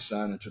not his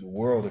Son into the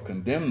world to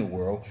condemn the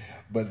world,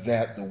 but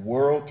that the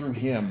world through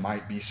him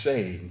might be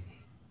saved.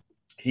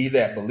 He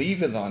that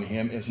believeth on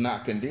him is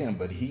not condemned,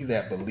 but he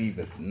that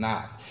believeth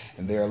not."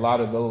 And there are a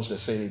lot of those that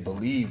say they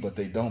believe, but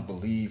they don't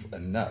believe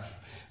enough.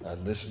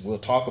 We'll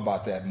talk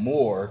about that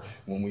more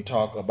when we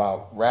talk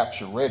about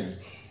rapture ready,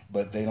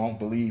 but they don't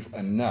believe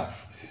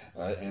enough.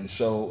 And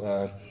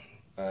so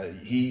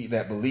he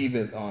that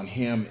believeth on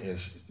him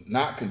is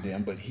not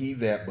condemned, but he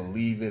that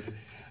believeth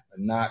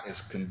not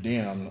is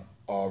condemned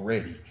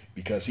already,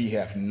 because he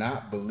hath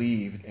not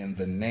believed in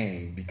the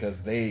name,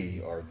 because they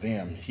or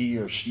them, he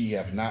or she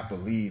have not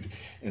believed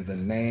in the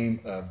name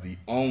of the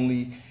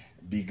only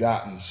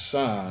begotten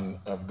Son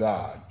of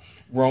God.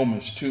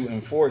 Romans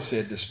 2:4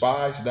 said,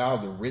 "Despise thou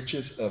the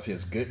riches of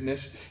his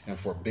goodness and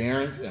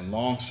forbearance and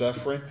long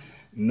suffering,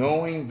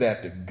 knowing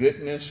that the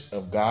goodness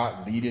of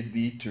God leadeth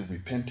thee to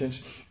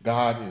repentance."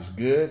 God is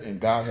good,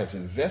 and God has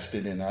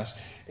invested in us,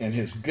 and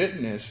his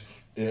goodness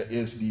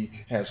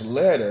has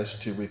led us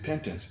to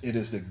repentance. It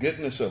is the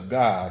goodness of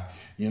God.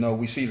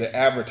 We see the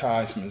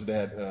advertisements,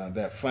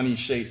 that funny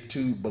shaped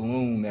tube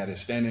balloon that is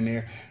standing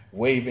there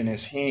waving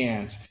his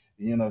hands,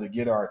 to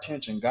get our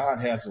attention.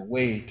 God has a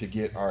way to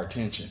get our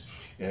attention.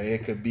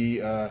 It could be,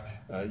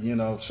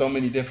 so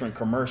many different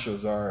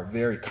commercials are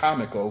very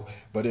comical,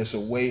 but it's a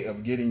way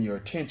of getting your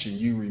attention.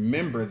 You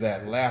remember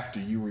that laughter.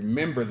 You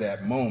remember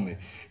that moment.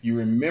 You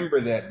remember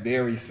that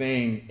very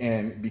thing,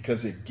 and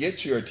because it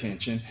gets your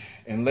attention.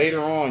 And later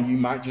on, you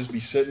might just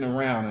be sitting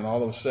around, and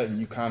all of a sudden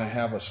you kind of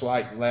have a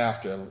slight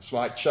laughter, a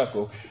slight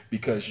chuckle,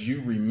 because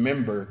you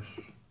remember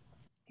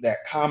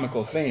that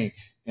comical thing.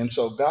 And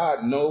so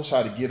God knows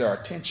how to get our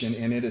attention,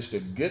 and it is the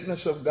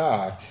goodness of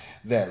God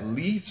that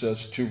leads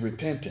us to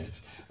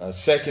repentance.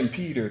 2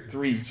 Peter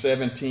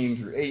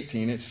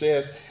 3:17-18, it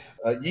says,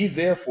 "Ye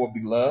therefore,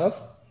 beloved,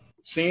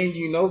 seeing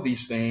you know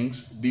these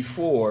things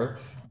before,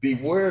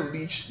 beware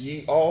lest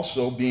ye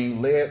also,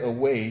 being led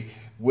away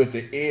with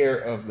the air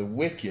of the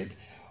wicked,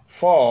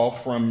 fall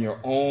from your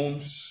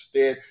own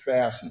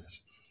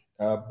steadfastness,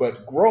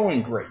 but grow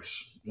in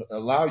grace."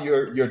 Allow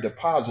your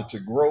deposit to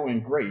grow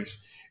in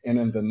grace and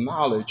in the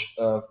knowledge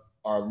of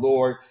our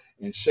Lord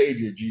and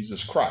Savior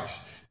Jesus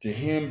Christ. To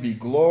him be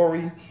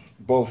glory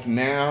both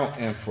now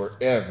and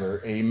forever.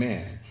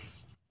 Amen.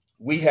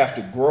 We have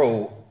to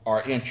grow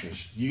our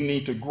interest. You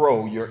need to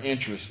grow your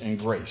interest in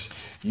grace.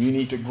 You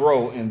need to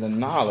grow in the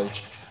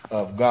knowledge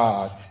of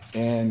God.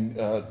 And,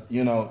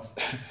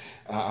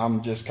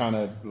 I'm just kind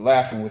of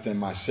laughing within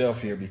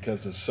myself here,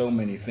 because there's so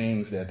many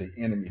things that the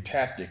enemy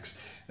tactics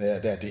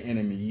that the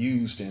enemy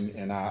used,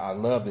 and I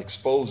love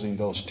exposing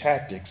those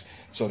tactics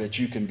so that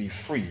you can be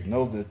free.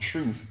 Know the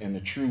truth, and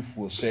the truth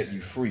will set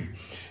you free.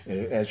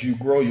 As you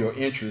grow your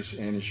interest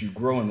and as you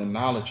grow in the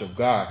knowledge of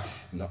God,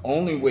 and the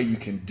only way you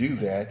can do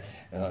that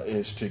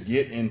is to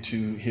get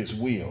into His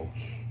will.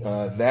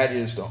 That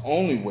is the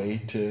only way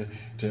to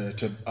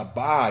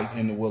abide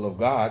in the will of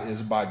God,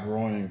 is by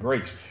growing in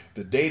grace.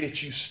 The day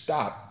that you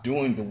stop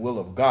doing the will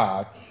of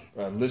God,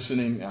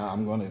 listening,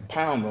 I'm going to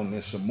pound on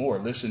this some more,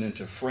 listening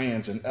to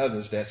friends and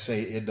others that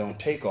say it don't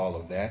take all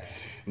of that,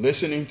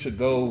 listening to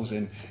those,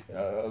 and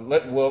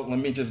let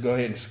me just go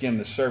ahead and skim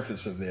the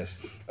surface of this.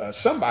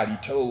 Somebody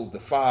told the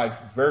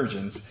 5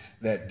 virgins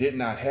that did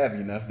not have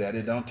enough that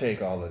it don't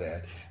take all of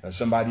that.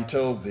 Somebody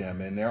told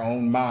them in their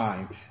own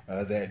mind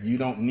that you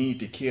don't need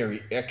to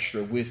carry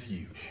extra with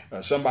you.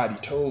 Somebody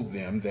told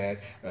them that,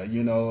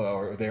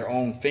 or their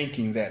own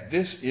thinking that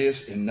this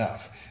is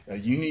enough.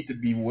 You need to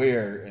be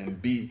aware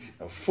and be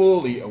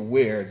fully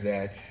aware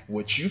that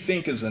what you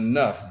think is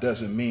enough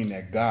doesn't mean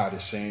that God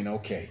is saying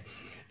okay.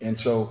 And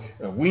so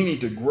we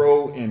need to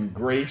grow in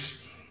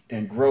grace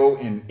and grow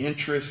in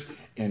interest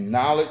and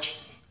knowledge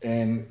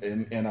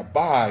and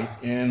abide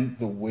in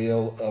the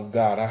will of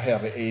God. I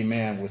have an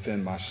amen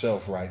within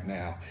myself right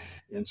now.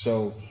 And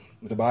so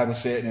the Bible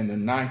said in the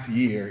 9th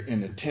year,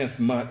 in the 10th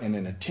month, and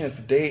in the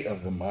 10th day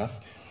of the month,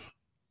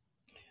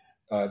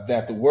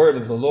 that the word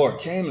of the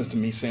Lord came unto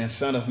me, saying,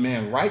 Son of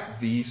man,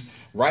 write thee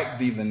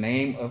the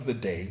name of the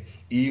day,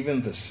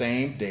 even the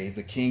same day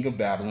the king of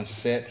Babylon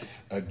set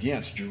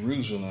against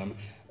Jerusalem,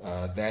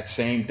 that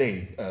same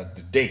day,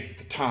 the date,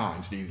 the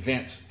times, the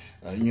events.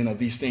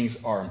 These things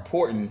are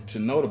important to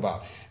note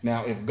about.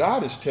 Now, if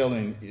God is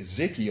telling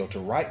Ezekiel to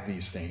write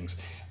these things,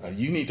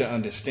 you need to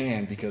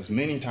understand, because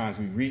many times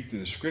we read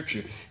through the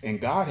scripture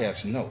and God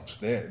has notes.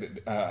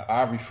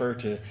 I refer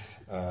to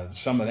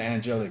some of the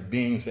angelic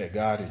beings that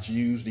God has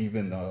used,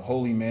 even the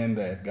holy men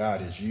that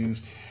God has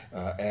used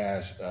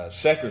as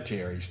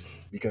secretaries,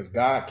 because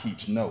God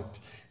keeps note.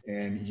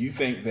 And you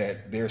think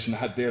that there's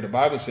not there. The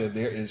Bible said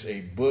there is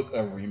a book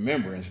of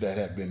remembrance that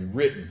have been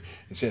written.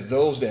 It said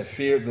those that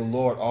feared the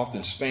Lord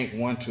often spake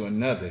one to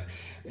another,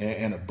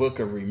 and a book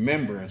of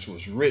remembrance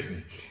was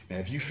written. Now,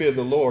 if you fear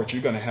the Lord,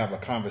 you're going to have a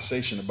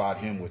conversation about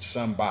Him with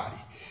somebody.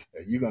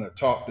 You're going to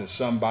talk to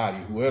somebody,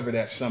 whoever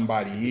that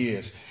somebody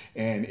is.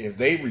 And if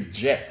they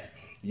reject,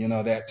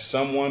 that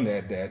someone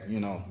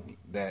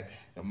that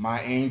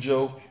my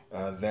angel,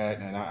 and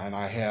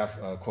I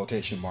have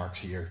quotation marks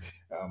here,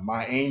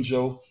 my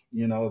angel,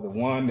 the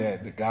one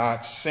that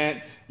God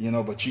sent,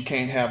 but you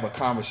can't have a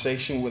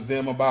conversation with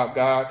them about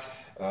God,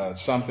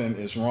 something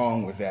is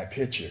wrong with that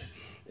picture.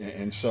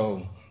 And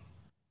so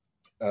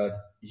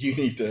you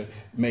need to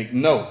make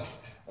note.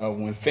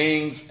 When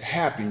things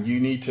happen, you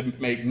need to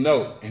make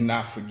note and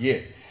not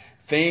forget.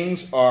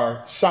 Things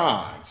are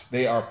signs.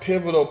 They are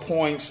pivotal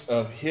points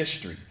of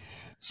history.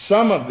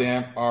 Some of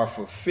them are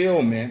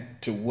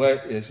fulfillment to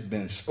what has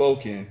been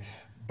spoken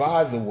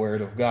by the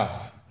word of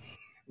God,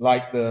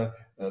 like the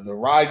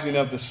rising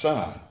of the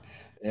sun.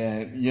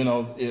 And,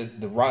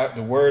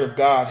 the word of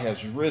God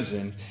has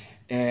risen,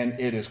 and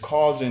it is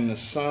causing the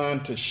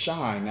sun to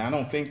shine. Now, I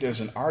don't think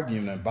there's an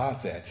argument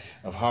about that,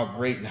 of how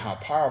great and how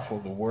powerful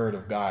the word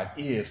of God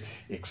is,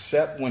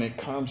 except when it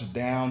comes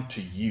down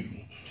to you.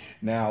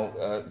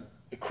 Now,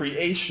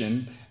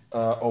 creation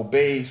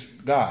obeys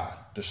God.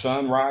 The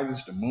sun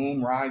rises, the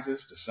moon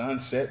rises, the sun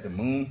sets, the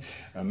moon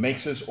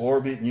makes its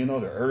orbit.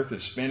 The earth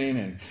is spinning,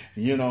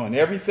 and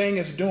everything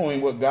is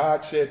doing what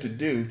God said to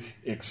do,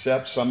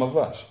 except some of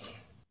us.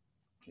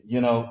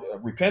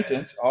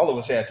 Repentance, all of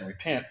us had to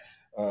repent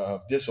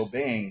of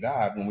disobeying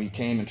God when we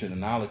came into the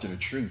knowledge of the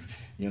truth.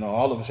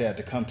 All of us had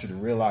to come to the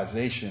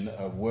realization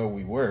of where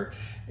we were.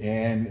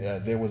 And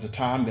there was a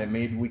time that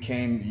maybe you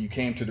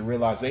came to the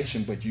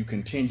realization, but you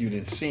continued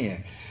in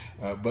sin.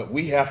 But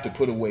we have to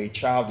put away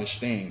childish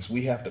things.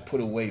 We have to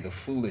put away the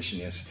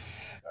foolishness,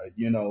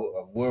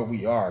 of where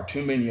we are.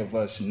 Too many of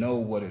us know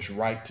what is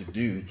right to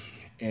do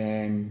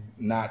and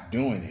not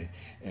doing it.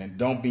 And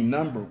don't be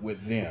numbered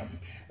with them.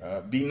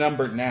 Be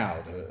numbered now.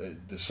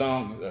 The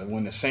song,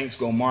 when the saints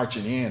go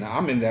marching in,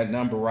 I'm in that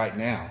number right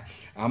now.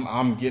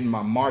 I'm getting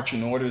my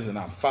marching orders and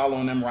I'm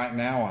following them right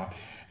now.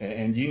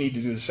 And you need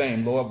to do the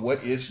same. Lord,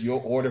 what is your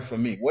order for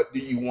me? What do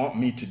you want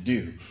me to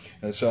do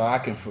so I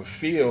can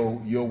fulfill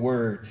your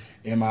word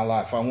in my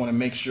life? I want to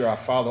make sure I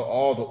follow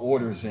all the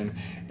orders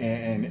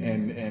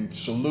and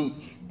salute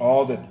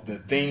all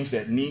the things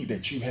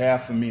that you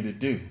have for me to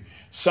do.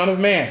 Son of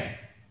man,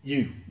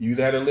 you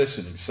that are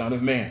listening, son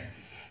of man,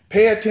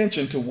 pay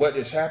attention to what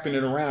is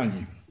happening around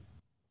you.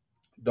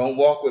 Don't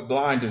walk with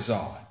blinders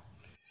on.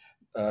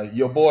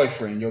 Your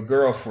boyfriend, your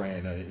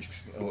girlfriend,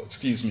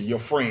 your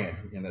friend,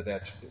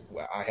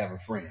 I have a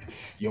friend,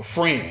 your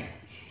friend,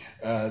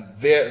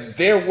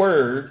 their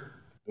word,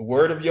 the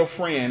word of your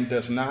friend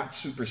does not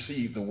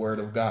supersede the word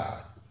of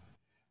God.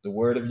 The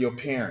word of your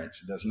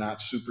parents does not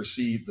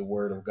supersede the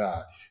word of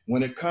God.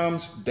 When it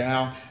comes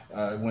down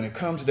to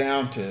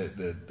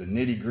the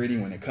nitty gritty,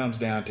 when it comes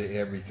down to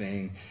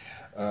everything,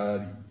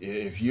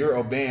 If you're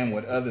obeying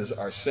what others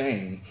are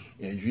saying,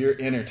 if you're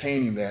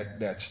entertaining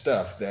that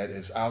stuff that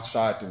is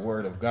outside the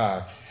word of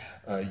God,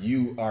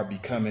 you are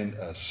becoming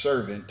a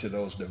servant to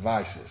those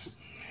devices.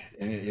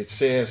 And it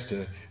says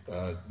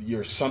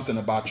you're something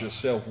about your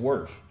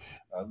self-worth.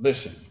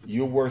 Listen,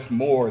 you're worth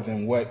more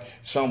than what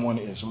someone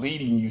is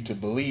leading you to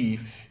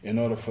believe in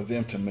order for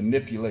them to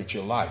manipulate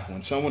your life.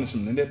 When someone is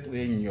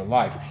manipulating your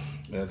life,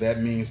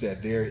 that means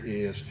that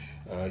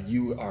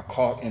you are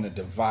caught in a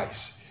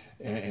device,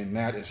 and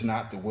that is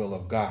not the will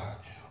of God.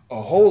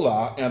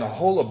 Aholah and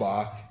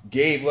Aholabah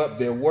gave up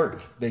their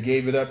worth. They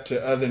gave it up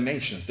to other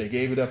nations. They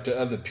gave it up to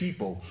other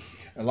people.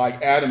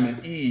 Like Adam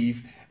and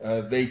Eve,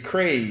 they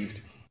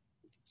caved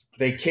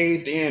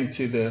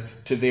into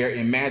their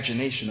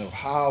imagination of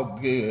how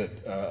good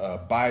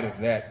a bite of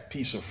that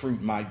piece of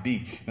fruit might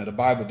be. Now, the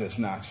Bible does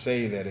not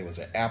say that it was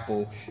an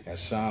apple, as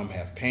some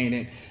have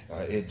painted.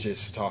 It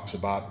just talks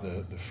about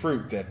the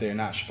fruit that they're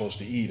not supposed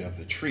to eat of,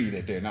 the tree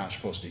that they're not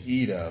supposed to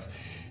eat of.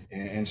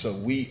 And so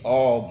we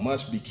all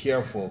must be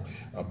careful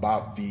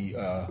about the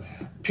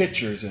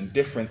pictures and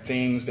different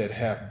things that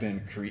have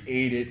been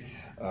created,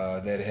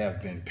 that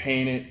have been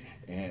painted,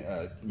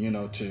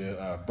 and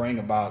to bring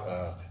about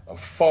a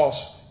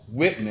false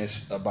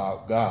witness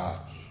about God.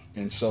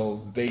 And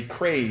so they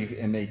craved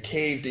and they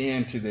caved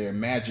into their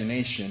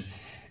imagination,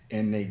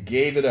 and they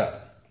gave it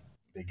up.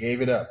 They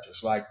gave it up,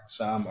 just like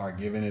some are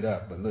giving it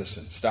up. But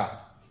listen,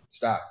 stop,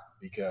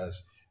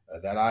 because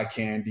that eye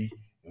candy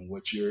and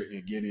what you're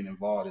getting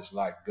involved is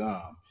like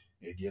gum.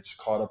 It gets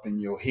caught up in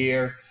your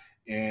hair,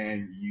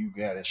 and you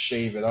got to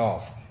shave it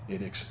off.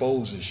 It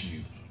exposes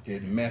you.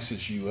 It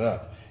messes you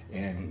up.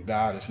 And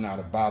God is not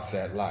about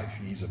that life.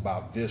 He's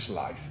about this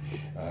life.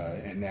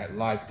 And that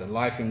life, the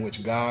life in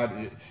which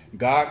God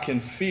can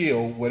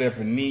feel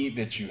whatever need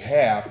that you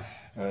have,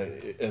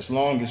 as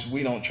long as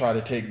we don't try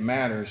to take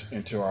matters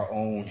into our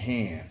own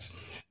hands.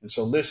 And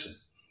so listen,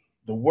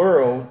 the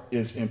world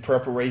is in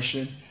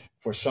preparation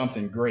for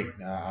something great.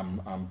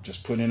 Now, I'm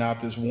just putting out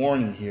this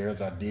warning here,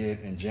 as I did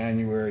in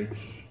January.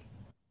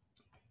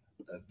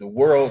 The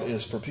world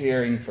is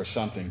preparing for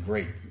something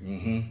great.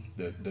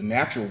 The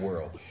natural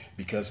world,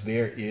 because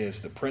there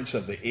is the prince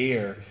of the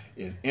air,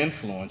 it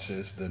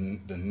influences the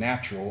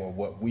natural, or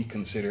what we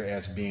consider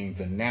as being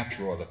the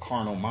natural or the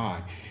carnal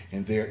mind.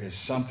 And there is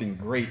something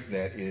great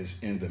that is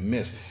in the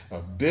midst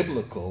of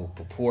biblical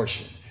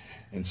proportion.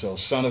 And so,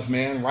 Son of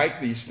Man,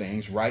 write these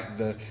things, write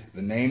the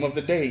name of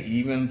the day.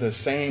 Even the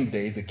same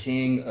day the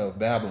king of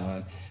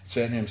Babylon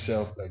set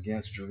himself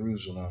against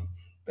Jerusalem,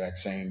 that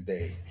same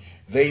day.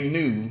 They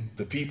knew,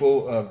 the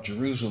people of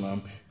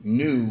Jerusalem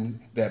knew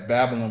that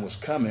Babylon was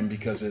coming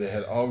because it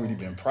had already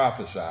been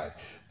prophesied.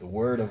 The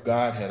word of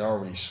God had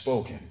already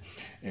spoken,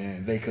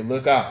 and they could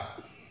look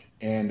out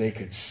and they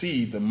could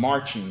see the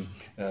marching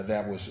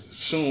that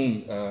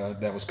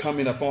was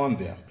coming upon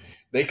them.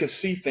 They could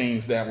see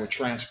things that were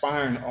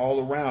transpiring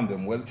all around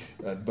them,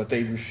 but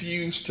they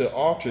refused to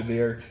alter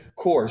their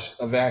course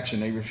of action.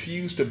 They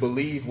refused to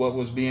believe what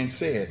was being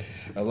said.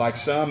 Like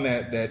some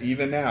that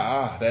even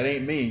now, that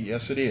ain't me.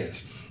 Yes, it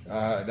is.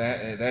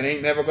 That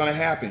ain't never going to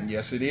happen.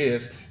 Yes, it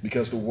is,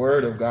 because the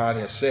word of God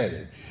has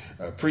said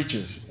it.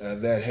 Preachers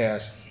that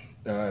has,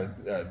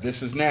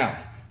 this is now.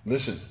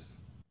 Listen,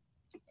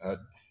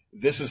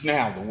 this is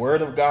now. The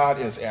word of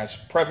God is as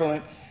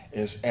prevalent,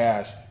 is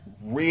as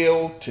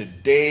real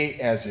today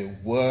as it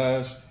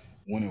was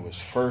when it was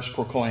first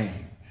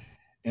proclaimed.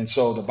 And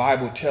so the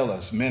Bible tells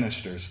us,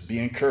 ministers, be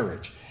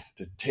encouraged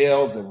to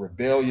tell the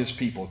rebellious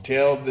people,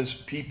 tell this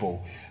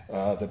people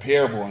the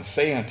parable, and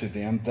say unto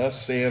them,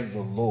 thus saith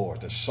the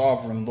Lord, the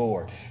sovereign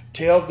Lord.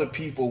 Tell the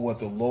people what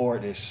the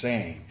Lord is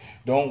saying.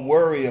 Don't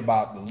worry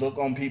about the look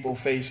on people's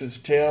faces.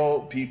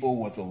 Tell people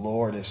what the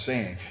Lord is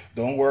saying.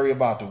 Don't worry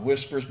about the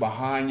whispers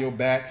behind your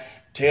back.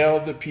 Tell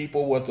the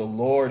people what the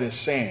Lord is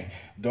saying.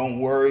 Don't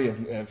worry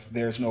if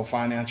there's no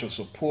financial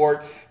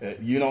support.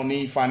 You don't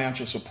need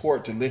financial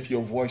support to lift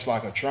your voice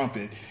like a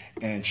trumpet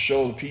and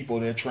show the people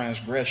their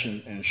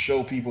transgression and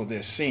show people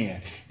their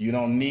sin. You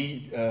don't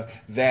need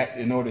that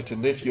in order to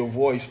lift your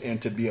voice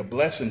and to be a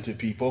blessing to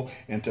people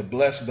and to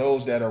bless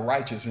those that are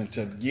righteous and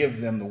to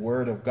give them the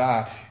word of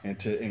God and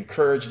to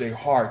encourage their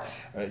heart,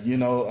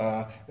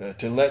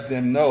 to let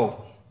them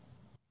know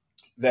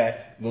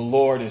that the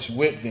Lord is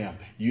with them.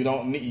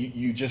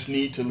 You just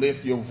need to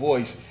lift your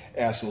voice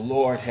as the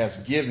Lord has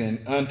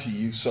given unto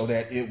you, so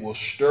that it will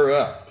stir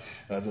up.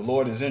 The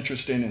Lord is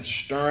interested in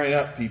stirring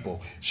up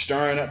people,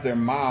 stirring up their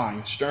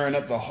mind, stirring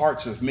up the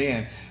hearts of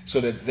men,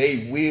 so that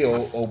they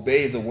will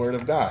obey the word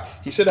of God.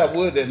 He said, I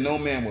would that no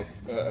man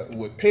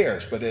would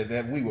perish, but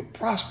that we would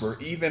prosper,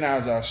 even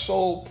as our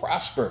soul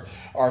prosper.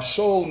 Our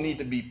soul need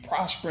to be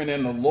prospering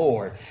in the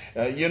Lord.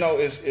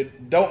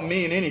 It don't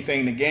mean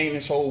anything to gain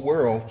this whole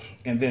world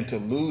and then to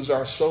lose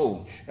our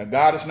soul.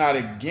 God is not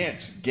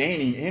against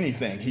gaining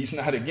anything. He's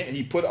not against.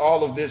 He put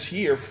all of this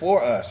here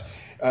for us.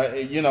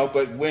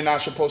 But we're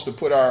not supposed to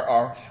put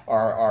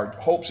our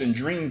hopes and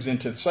dreams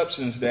into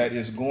substance that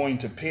is going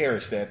to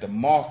perish, that the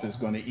moth is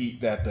going to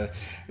eat, that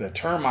the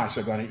termites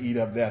are going to eat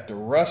up, that the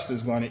rust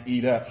is going to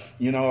eat up,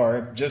 or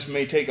it just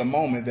may take a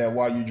moment that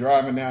while you're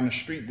driving down the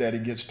street that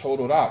it gets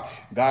totaled out.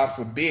 God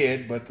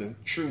forbid, but the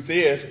truth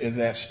is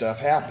that stuff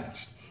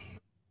happens.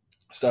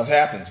 Stuff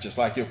happens, just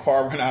like your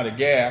car run out of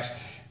gas.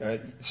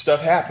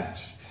 Stuff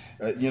happens.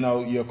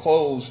 Your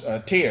clothes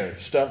tear.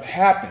 Stuff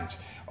happens.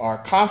 Our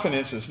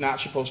confidence is not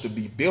supposed to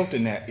be built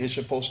in that.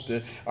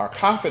 Our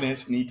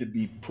confidence need to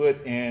be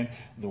put in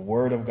the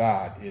Word of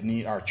God.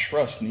 Our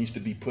trust needs to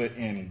be put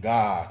in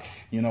God.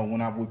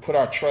 When we put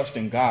our trust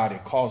in God,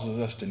 it causes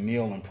us to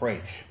kneel and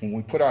pray. When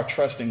we put our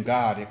trust in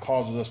God, it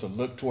causes us to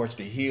look towards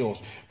the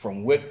hills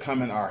from which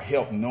coming our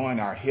help,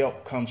 knowing our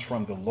help comes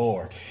from the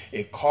Lord.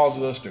 It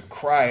causes us to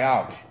cry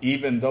out,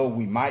 even though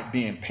we might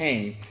be in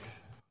pain.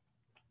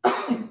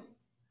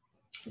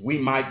 We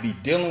might be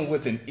dealing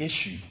with an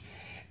issue,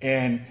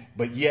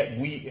 but yet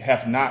we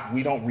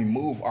don't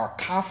remove our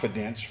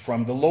confidence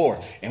from the Lord.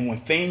 And when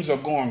things are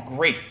going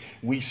great,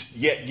 we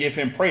yet give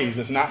him praise.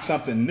 It's not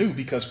something new,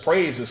 because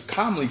praise is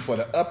commonly for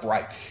the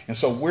upright. And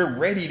so we're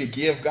ready to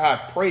give God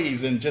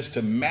praise and just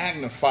to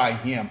magnify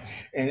him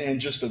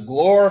and just to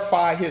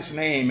glorify his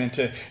name and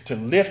to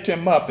lift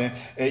him up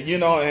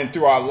and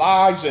through our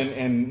lives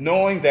and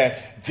knowing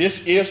that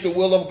this is the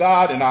will of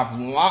God, and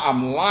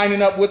I'm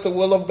lining up with the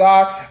will of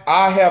God.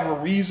 I have a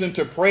reason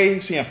to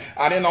praise him.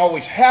 I didn't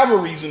always have a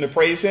reason to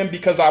praise him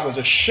because I was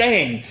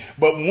ashamed.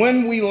 But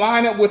when we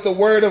line up with the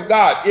word of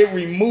God, it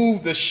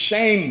removes the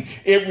shame.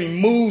 It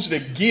removes the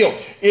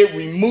guilt. It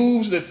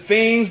removes the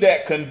things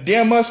that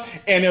condemn us,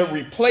 and it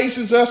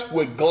replaces us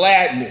with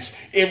gladness.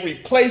 It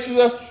replaces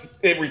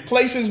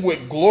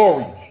with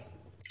glory.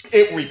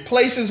 It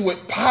replaces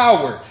with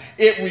power.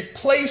 It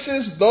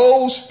replaces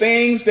those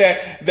things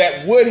that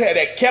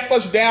kept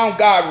us down.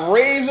 God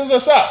raises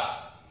us up.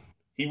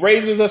 He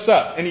raises us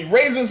up, and he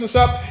raises us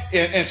up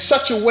in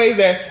such a way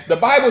that the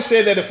Bible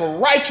said that if a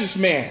righteous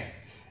man,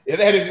 that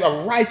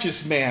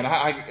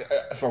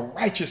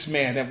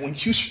when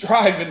you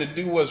striving to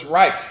do what's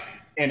right,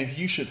 and if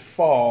you should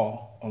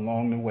fall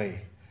along the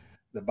way,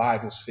 the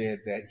Bible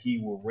said that he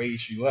will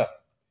raise you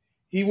up.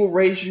 He will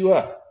raise you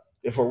up.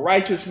 If a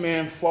righteous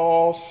man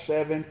falls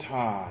 7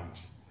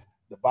 times,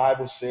 the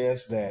Bible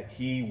says that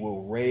he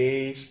will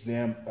raise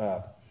them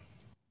up.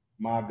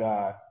 My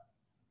God.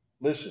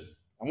 Listen,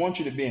 I want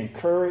you to be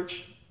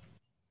encouraged.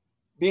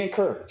 Be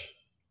encouraged.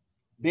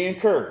 Be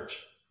encouraged.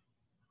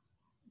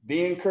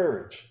 Be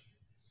encouraged.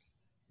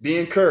 Be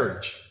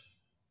encouraged.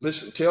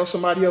 Listen, tell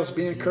somebody else,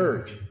 be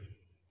encouraged.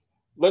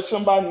 Let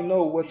somebody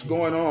know what's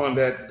going on,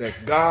 that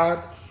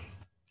God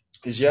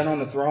is yet on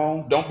the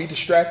throne. Don't be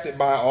distracted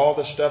by all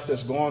the stuff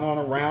that's going on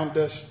around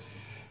us,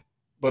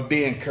 but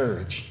be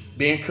encouraged.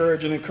 Be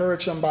encouraged and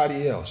encourage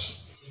somebody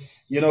else.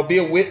 Be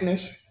a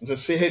witness. As I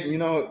said,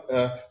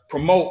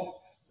 promote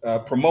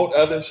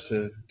others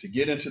to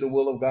get into the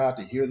will of God,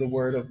 to hear the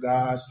word of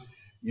God.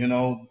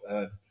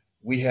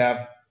 We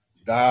have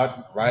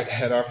God right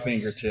at our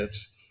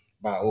fingertips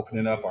by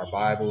opening up our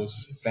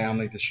Bibles,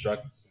 family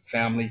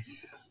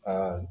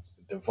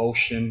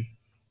devotion.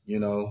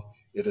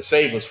 It'll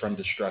save us from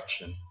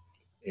destruction.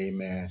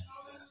 Amen.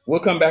 We'll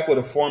come back with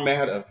a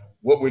format of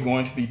what we're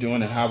going to be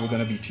doing and how we're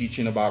going to be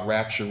teaching about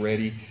Rapture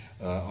Ready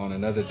on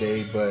another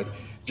day. But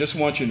just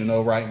want you to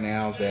know right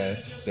now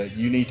that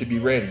you need to be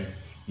ready.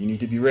 You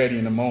need to be ready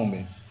in a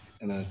moment,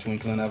 in the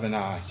twinkling of an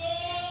eye.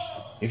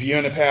 If you're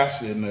in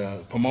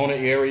the Pomona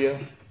area,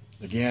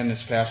 again, this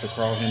is Pastor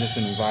Carl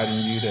Henderson inviting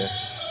you to,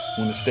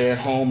 when the stay at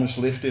home is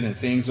lifted and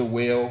things are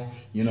well,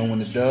 when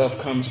the dove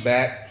comes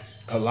back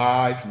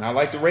alive, not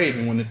like the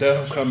raven, when the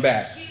dove come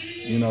back,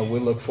 we'll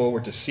look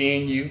forward to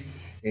seeing you.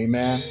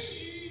 Amen.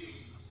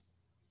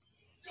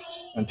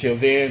 Until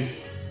then,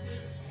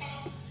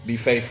 be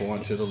faithful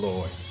unto the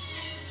Lord.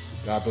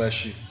 God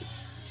bless you.